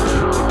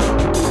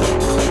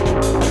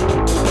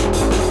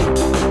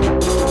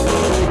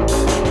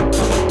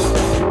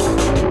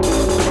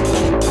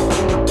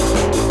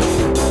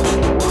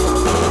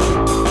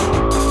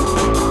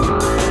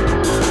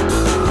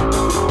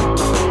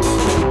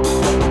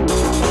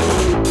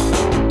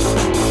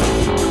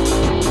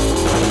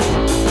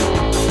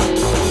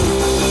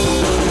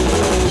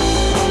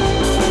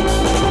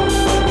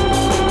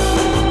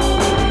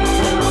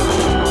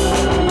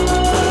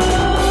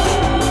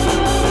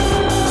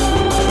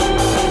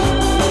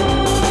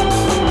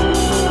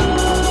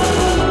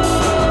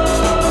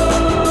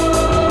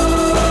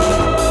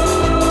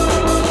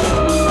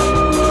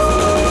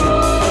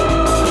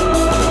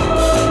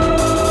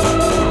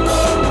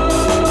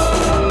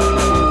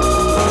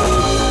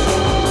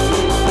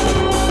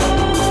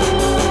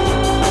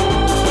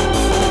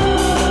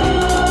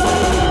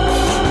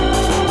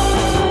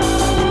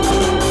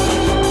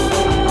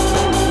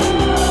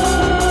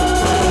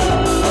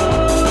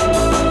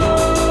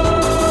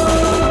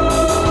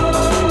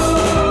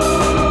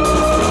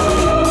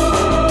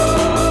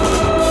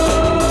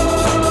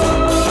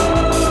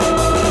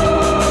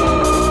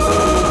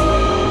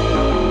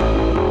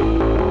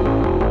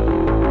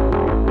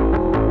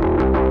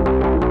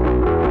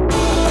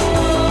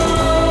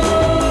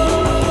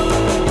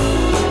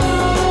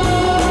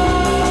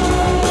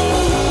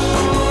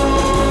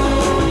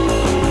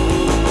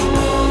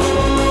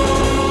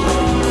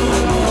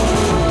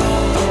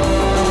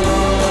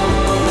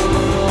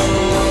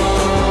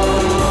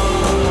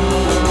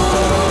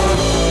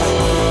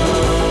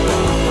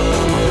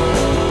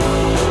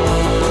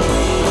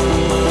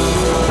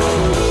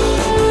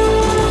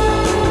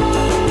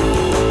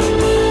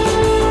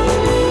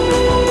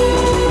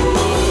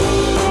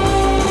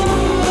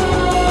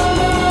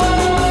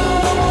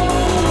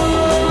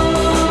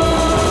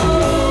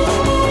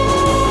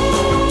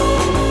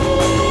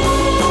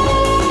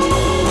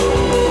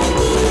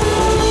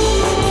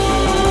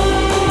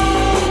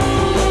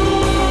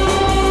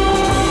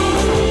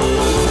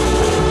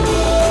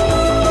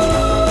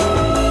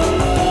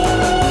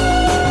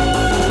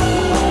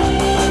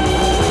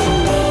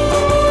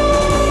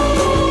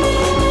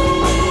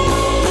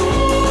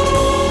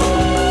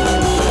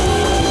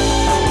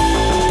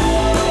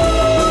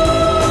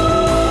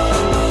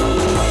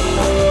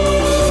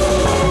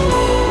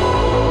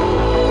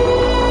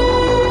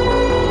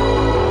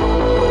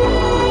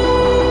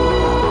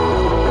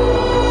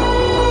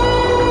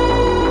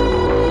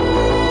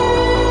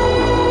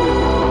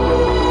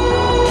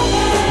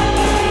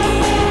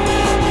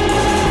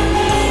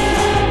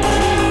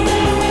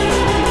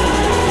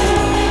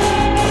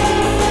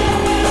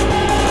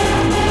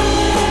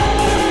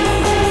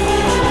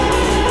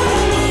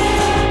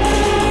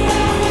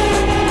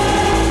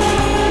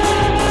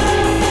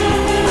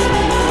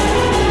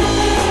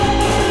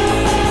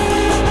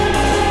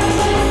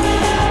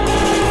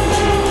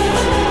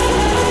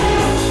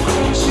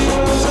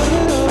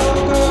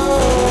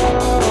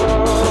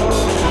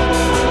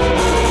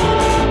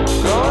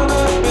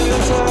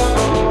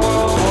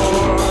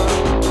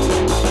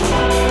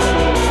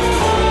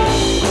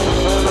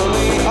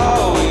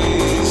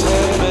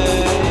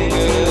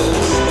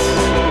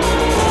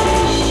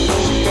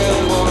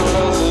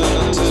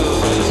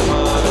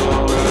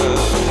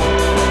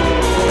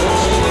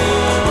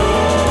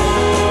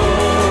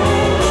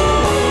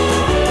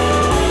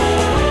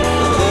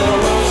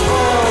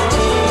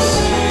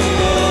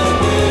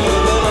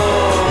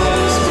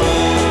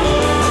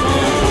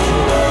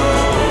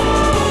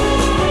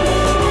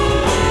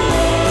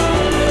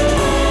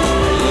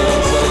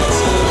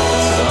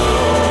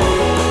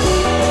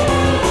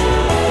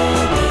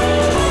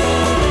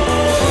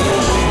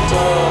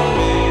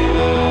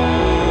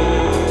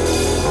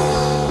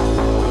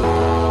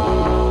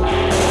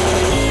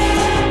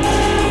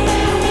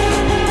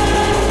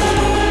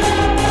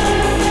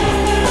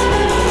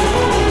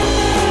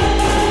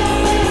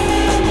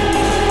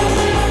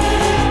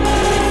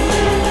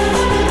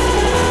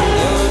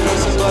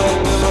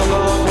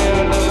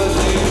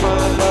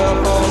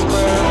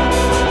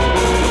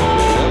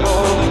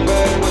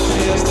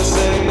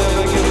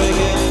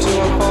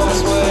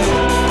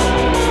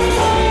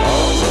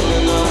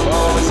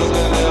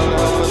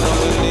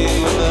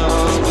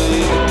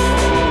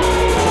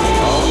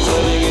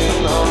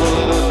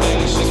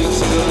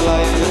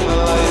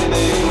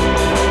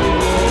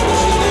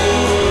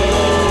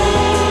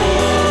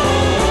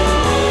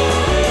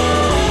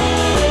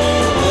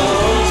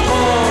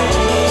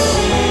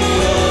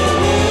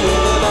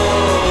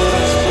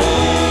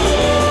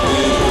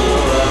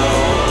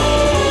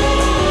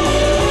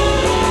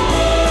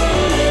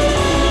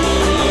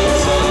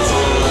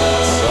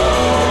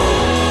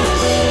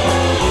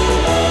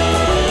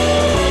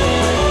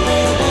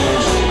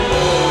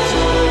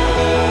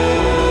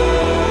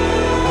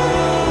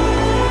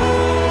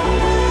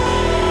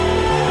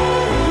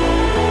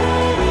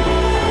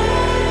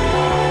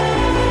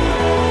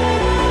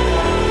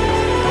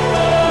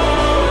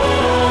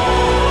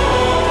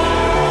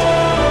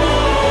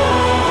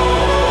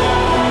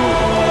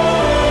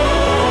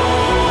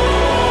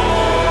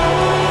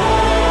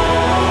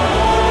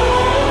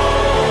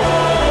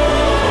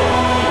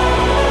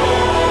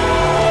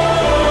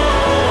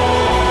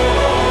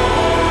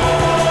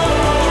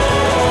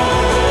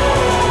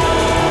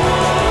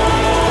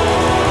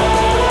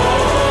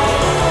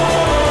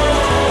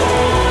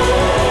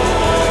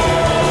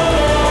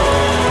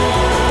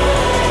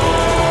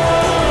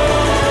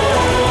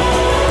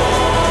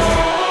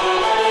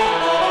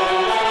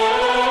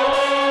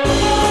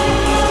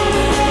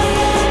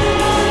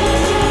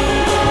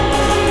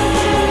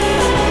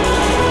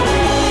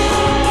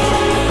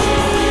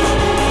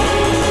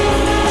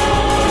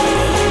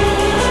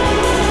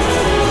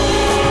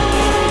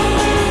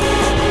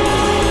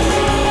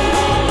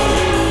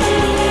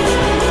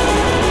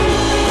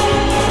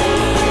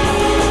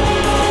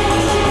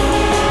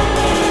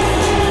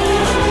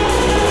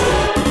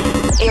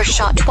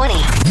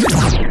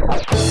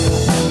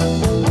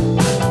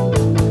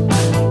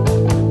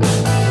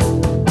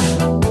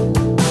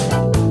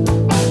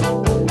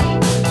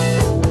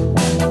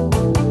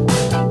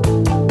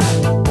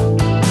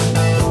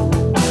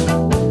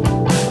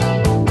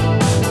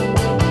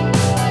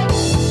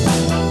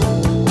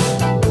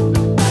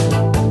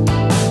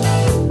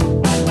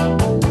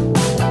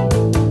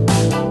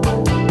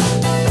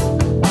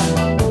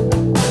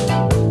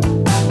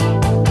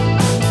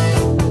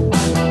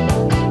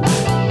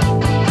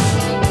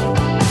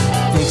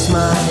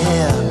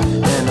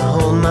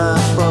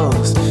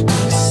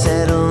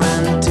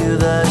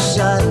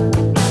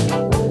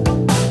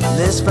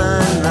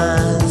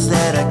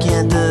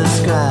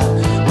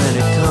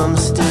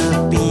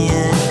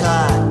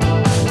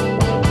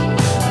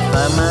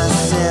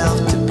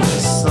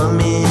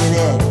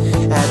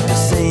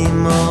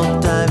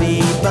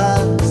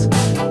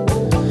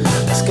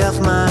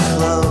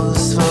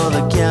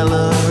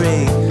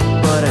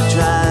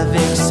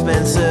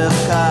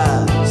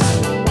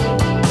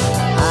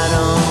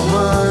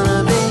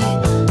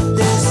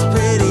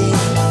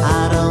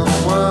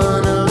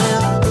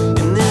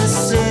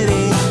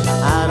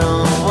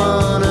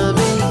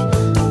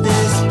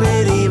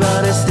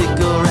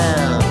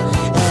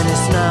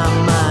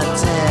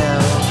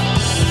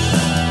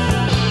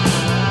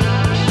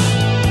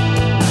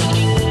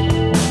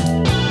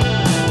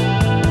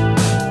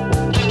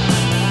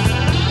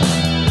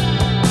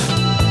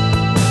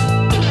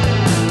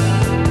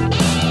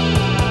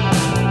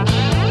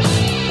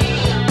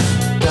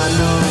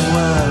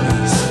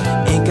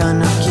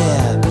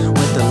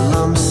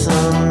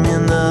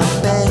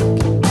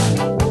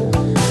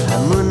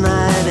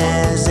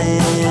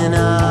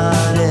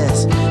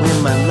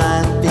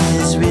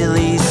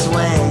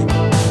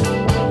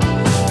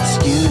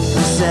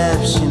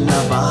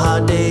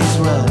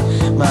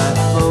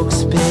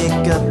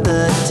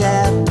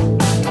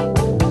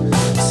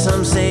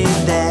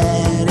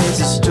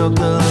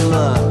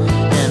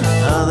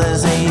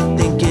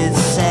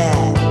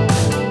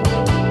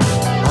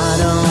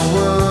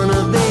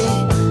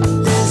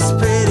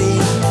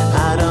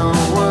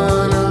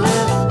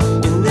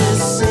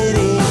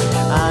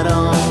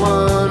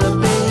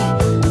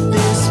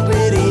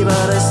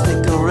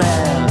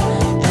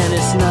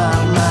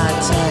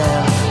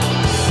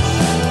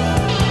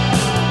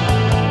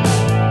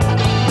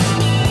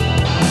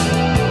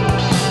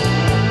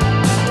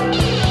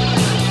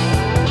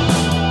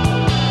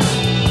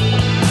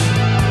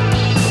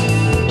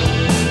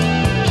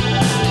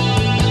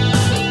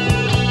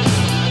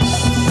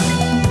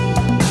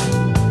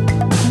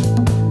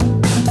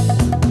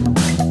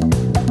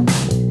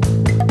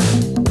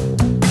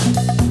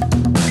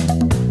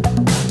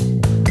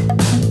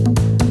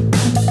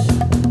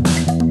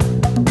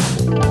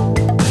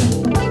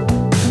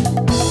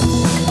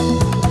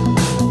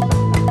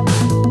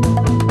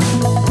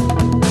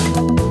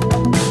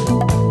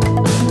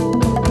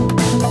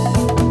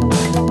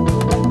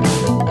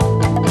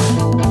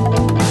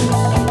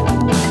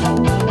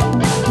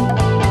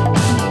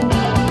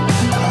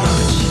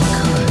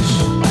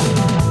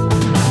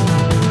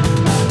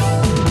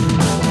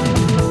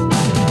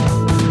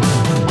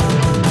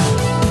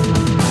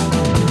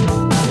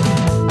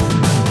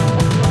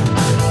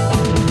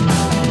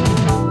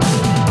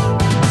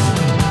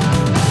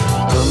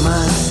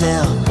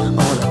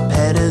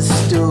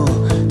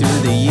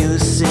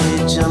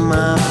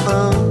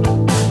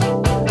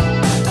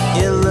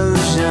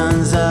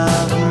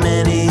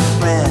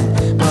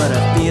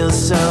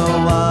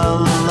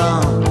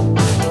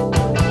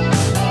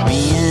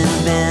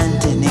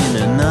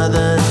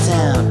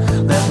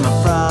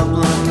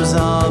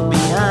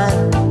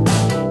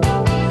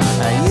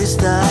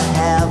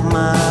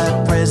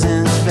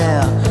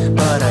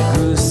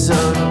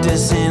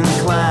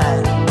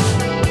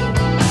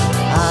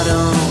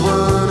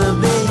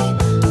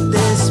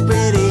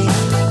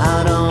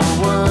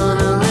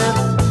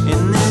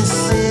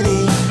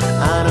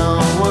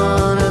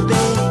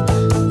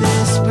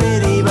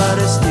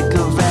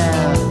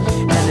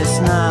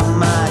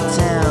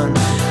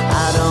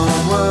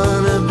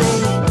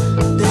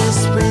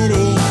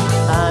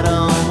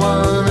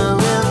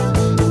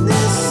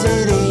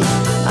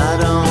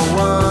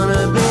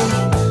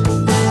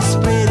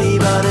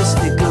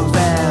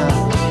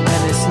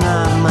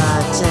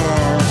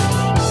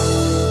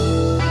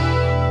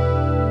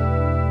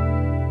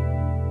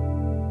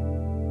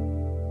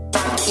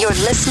 You're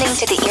listening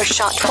to the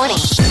Earshot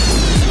 20.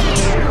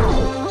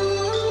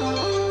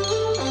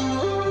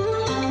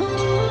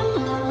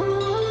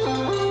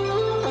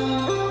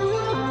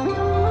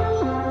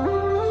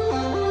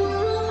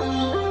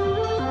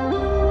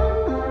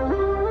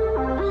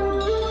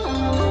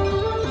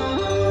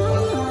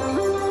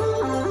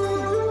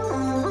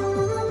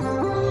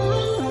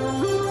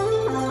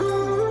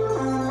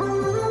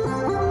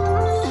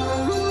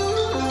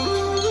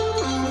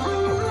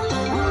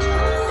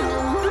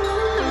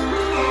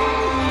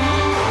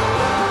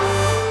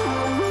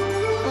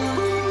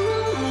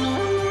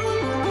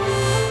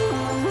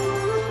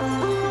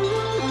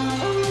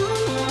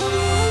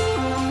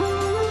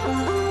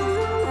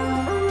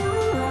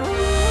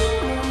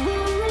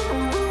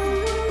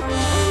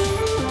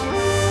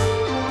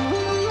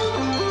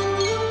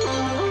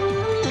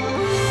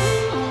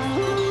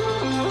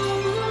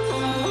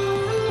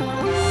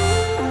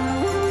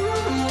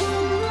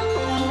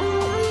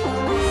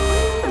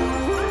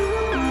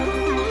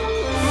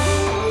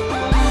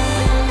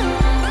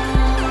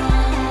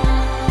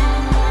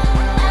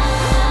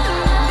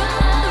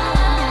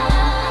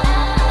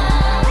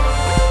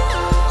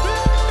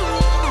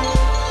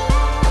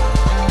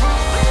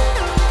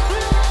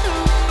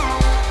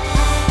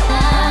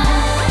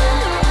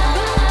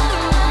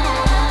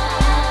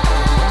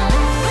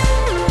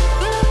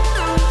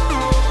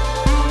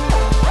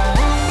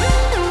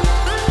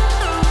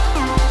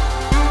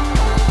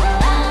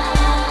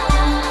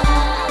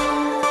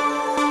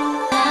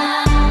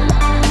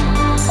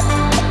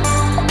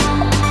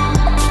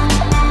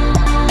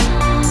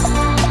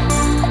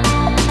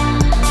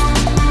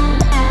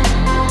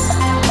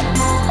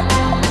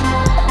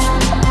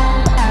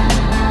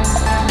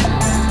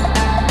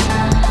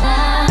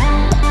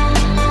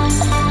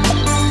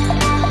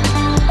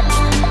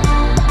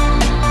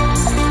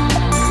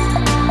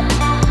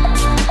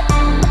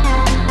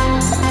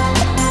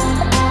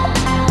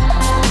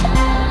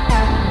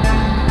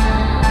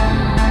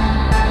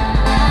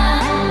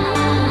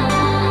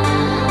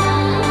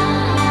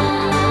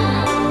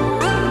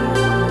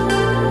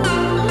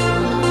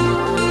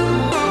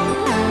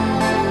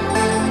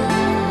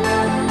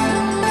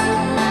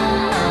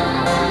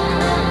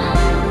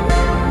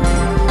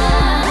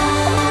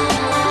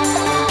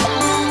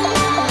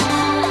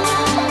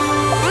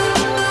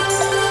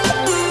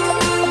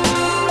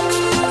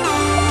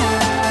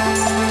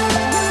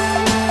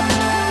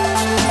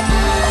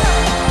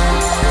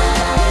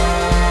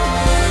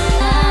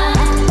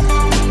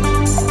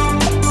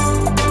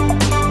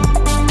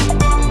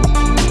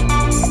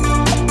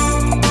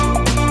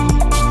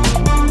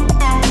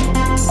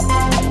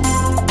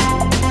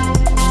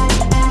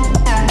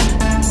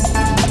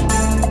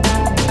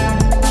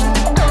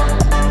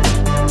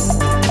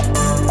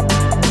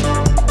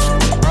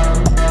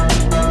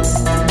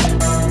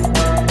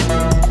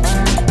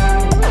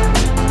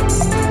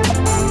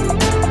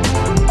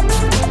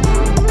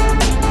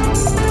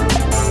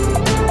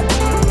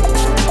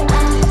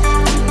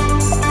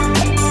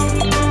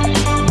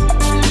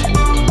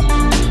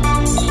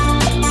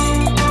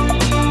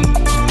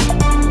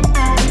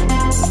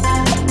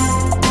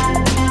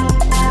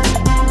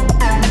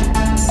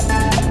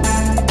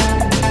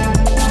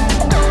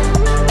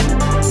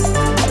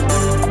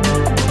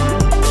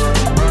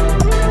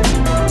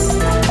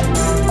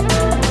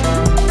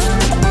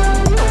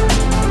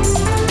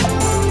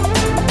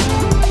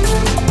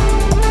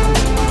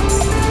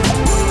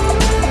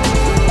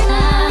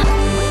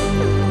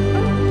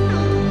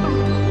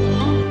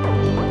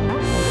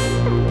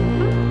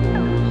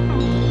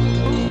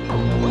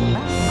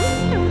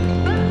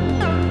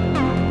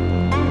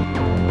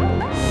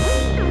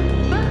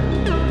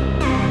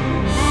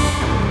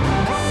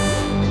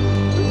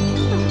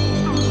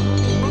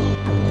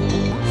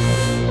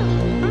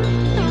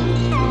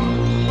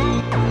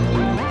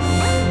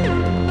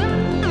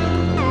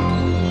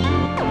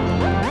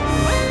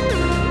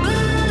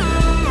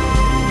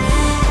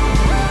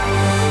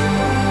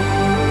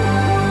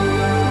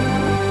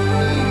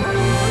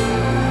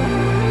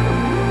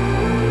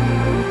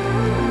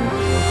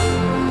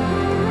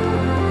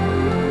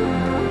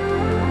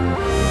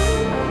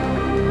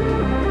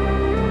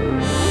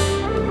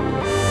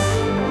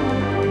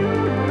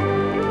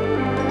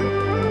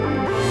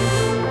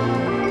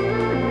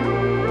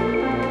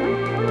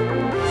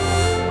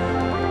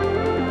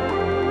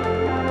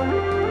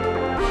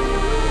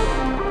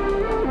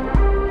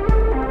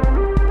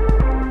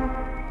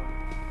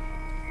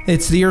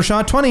 It's the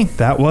Earshot 20.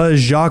 That was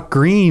Jacques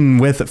Green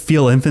with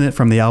Feel Infinite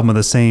from the album of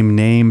the same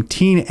name,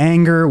 Teen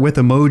Anger with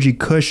Emoji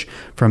Kush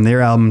from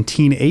their album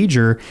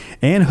Teenager,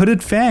 and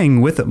Hooded Fang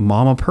with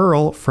Mama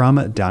Pearl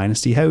from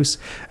Dynasty House,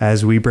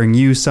 as we bring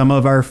you some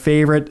of our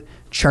favorite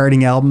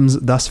charting albums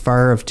thus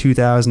far of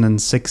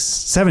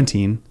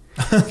 2017.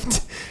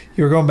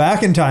 You were going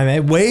back in time, eh?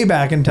 Way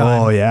back in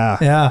time. Oh, yeah.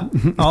 Yeah.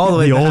 All the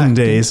way the back. olden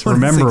days.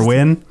 Remember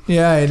when?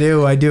 Yeah, I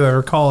do. I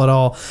recall it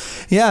all.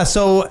 Yeah,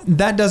 so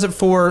that does it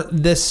for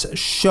this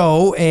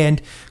show.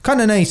 And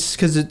kind of nice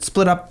because it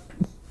split up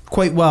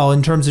quite well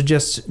in terms of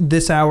just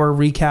this hour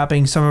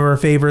recapping some of our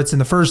favorites,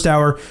 and the first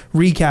hour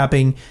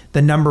recapping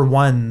the number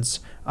ones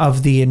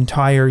of the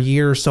entire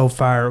year so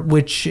far,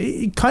 which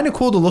kind of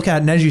cool to look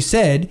at. And as you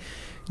said,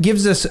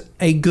 gives us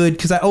a good,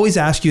 because I always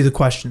ask you the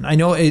question. I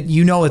know it,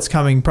 you know it's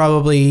coming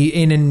probably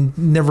in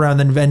and around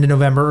the end of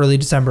November, early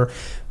December.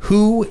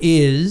 Who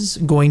is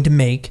going to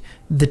make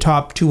the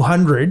top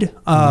 200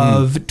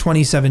 of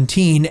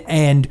 2017,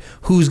 and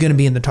who's going to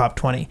be in the top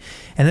 20?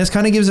 And this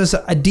kind of gives us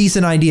a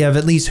decent idea of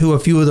at least who a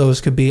few of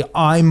those could be.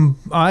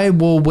 I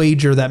will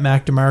wager that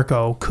Mac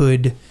DeMarco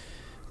could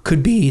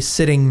be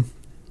sitting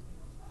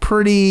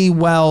pretty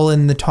well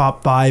in the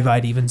top 5,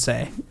 I'd even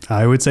say.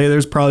 I would say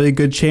there's probably a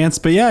good chance.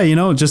 But yeah,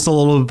 just a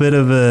little bit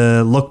of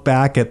a look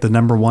back at the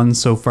number one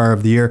so far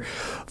of the year.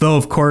 Though,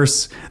 of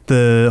course,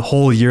 the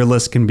whole year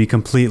list can be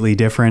completely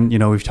different.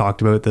 We've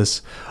talked about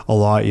this a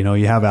lot. You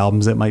have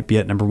albums that might be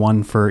at number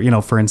one for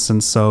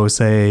instance, so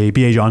say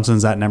B.A.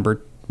 Johnson's at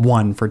number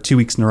 1 for 2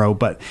 weeks in a row,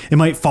 but it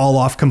might fall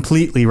off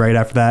completely right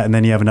after that. And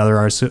then you have another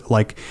artist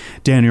like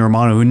Danny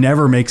Romano, who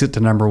never makes it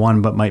to number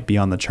 1, but might be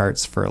on the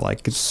charts for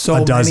like a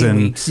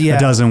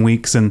dozen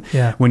weeks. And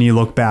when you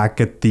look back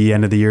at the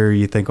end of the year,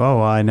 you think,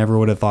 oh, I never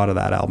would have thought of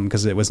that album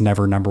because it was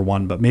never number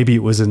 1, but maybe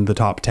it was in the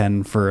top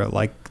 10 for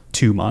like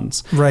 2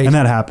 months. Right. And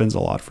that happens a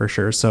lot for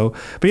sure. So,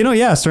 but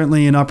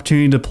certainly an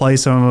opportunity to play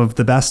some of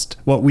the best,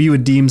 what we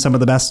would deem some of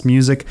the best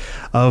music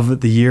of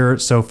the year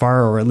so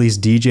far, or at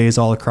least DJs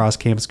all across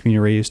campus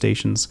community radio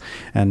stations.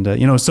 And,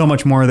 so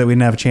much more that we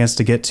didn't have a chance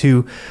to get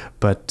to,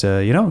 but,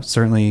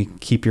 certainly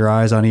keep your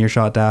eyes on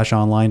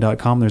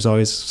earshot-online.com. There's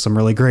always some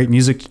really great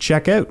music to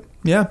check out.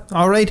 Yeah.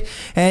 All right.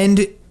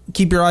 And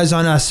keep your eyes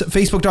on us.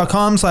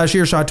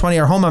 Facebook.com/earshot20,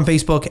 our home on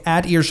Facebook,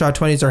 at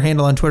earshot20 is our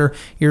handle on Twitter,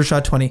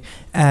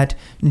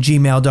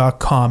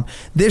 earshot20@gmail.com.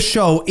 This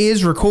show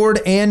is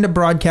recorded and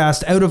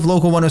broadcast out of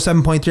local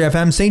 107.3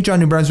 FM, St.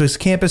 John, New Brunswick's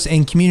campus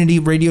and community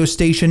radio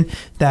station.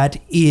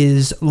 That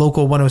is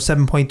local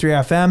 107.3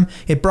 FM.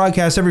 It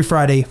broadcasts every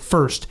Friday,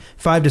 first,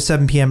 5 to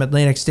 7 p.m.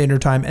 Atlantic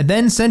Standard Time, and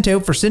then sent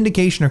out for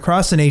syndication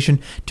across the nation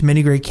to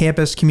many great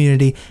campus,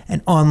 community,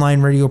 and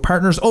online radio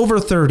partners, over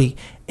 30,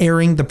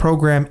 airing the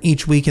program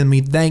each week, and we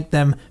thank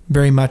them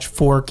very much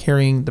for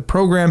carrying the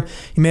program.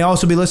 You may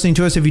also be listening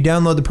to us if you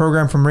download the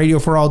program from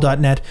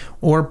radioforall.net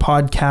or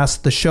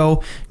podcast the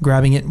show,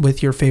 grabbing it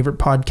with your favorite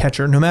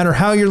podcatcher. No matter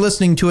how you're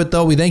listening to it,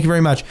 though, we thank you very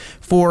much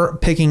for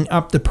picking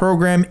up the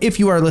program. If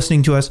you are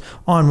listening to us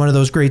on one of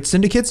those great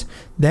syndicates,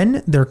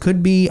 then there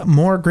could be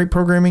more great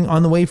programming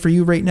on the way for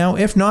you right now.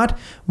 If not,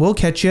 we'll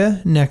catch you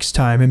next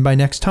time. And by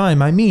next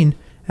time, I mean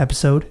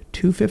episode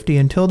 250.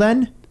 Until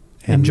then,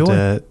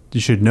 enjoy. You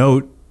should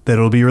note that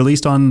it'll be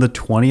released on the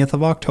 20th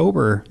of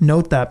October.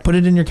 Note that. Put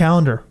it in your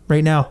calendar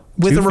right now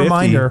with a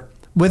reminder.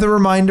 With a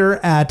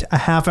reminder at a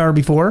half hour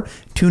before.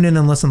 Tune in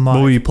and listen live.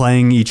 We'll be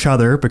playing each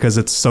other because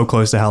it's so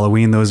close to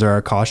Halloween. Those are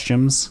our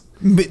costumes.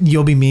 But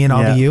you'll be me and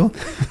I'll be you.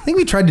 I think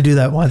we tried to do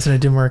that once and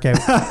it didn't work out.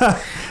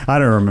 I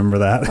don't remember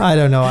that. I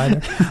don't know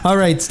either. All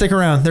right, stick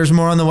around. There's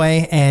more on the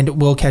way,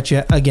 and we'll catch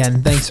you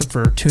again. Thanks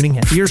for tuning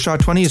in.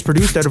 Earshot 20 is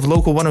produced out of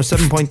local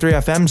 107.3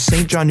 FM,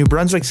 St. John, New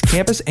Brunswick's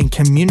campus and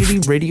community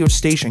radio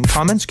station.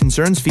 Comments,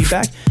 concerns,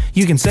 feedback,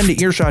 you can send to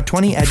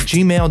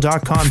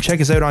earshot20@gmail.com. Check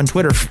us out on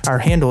Twitter. Our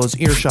handle is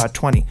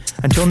earshot20.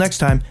 Until next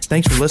time,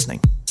 thanks for listening.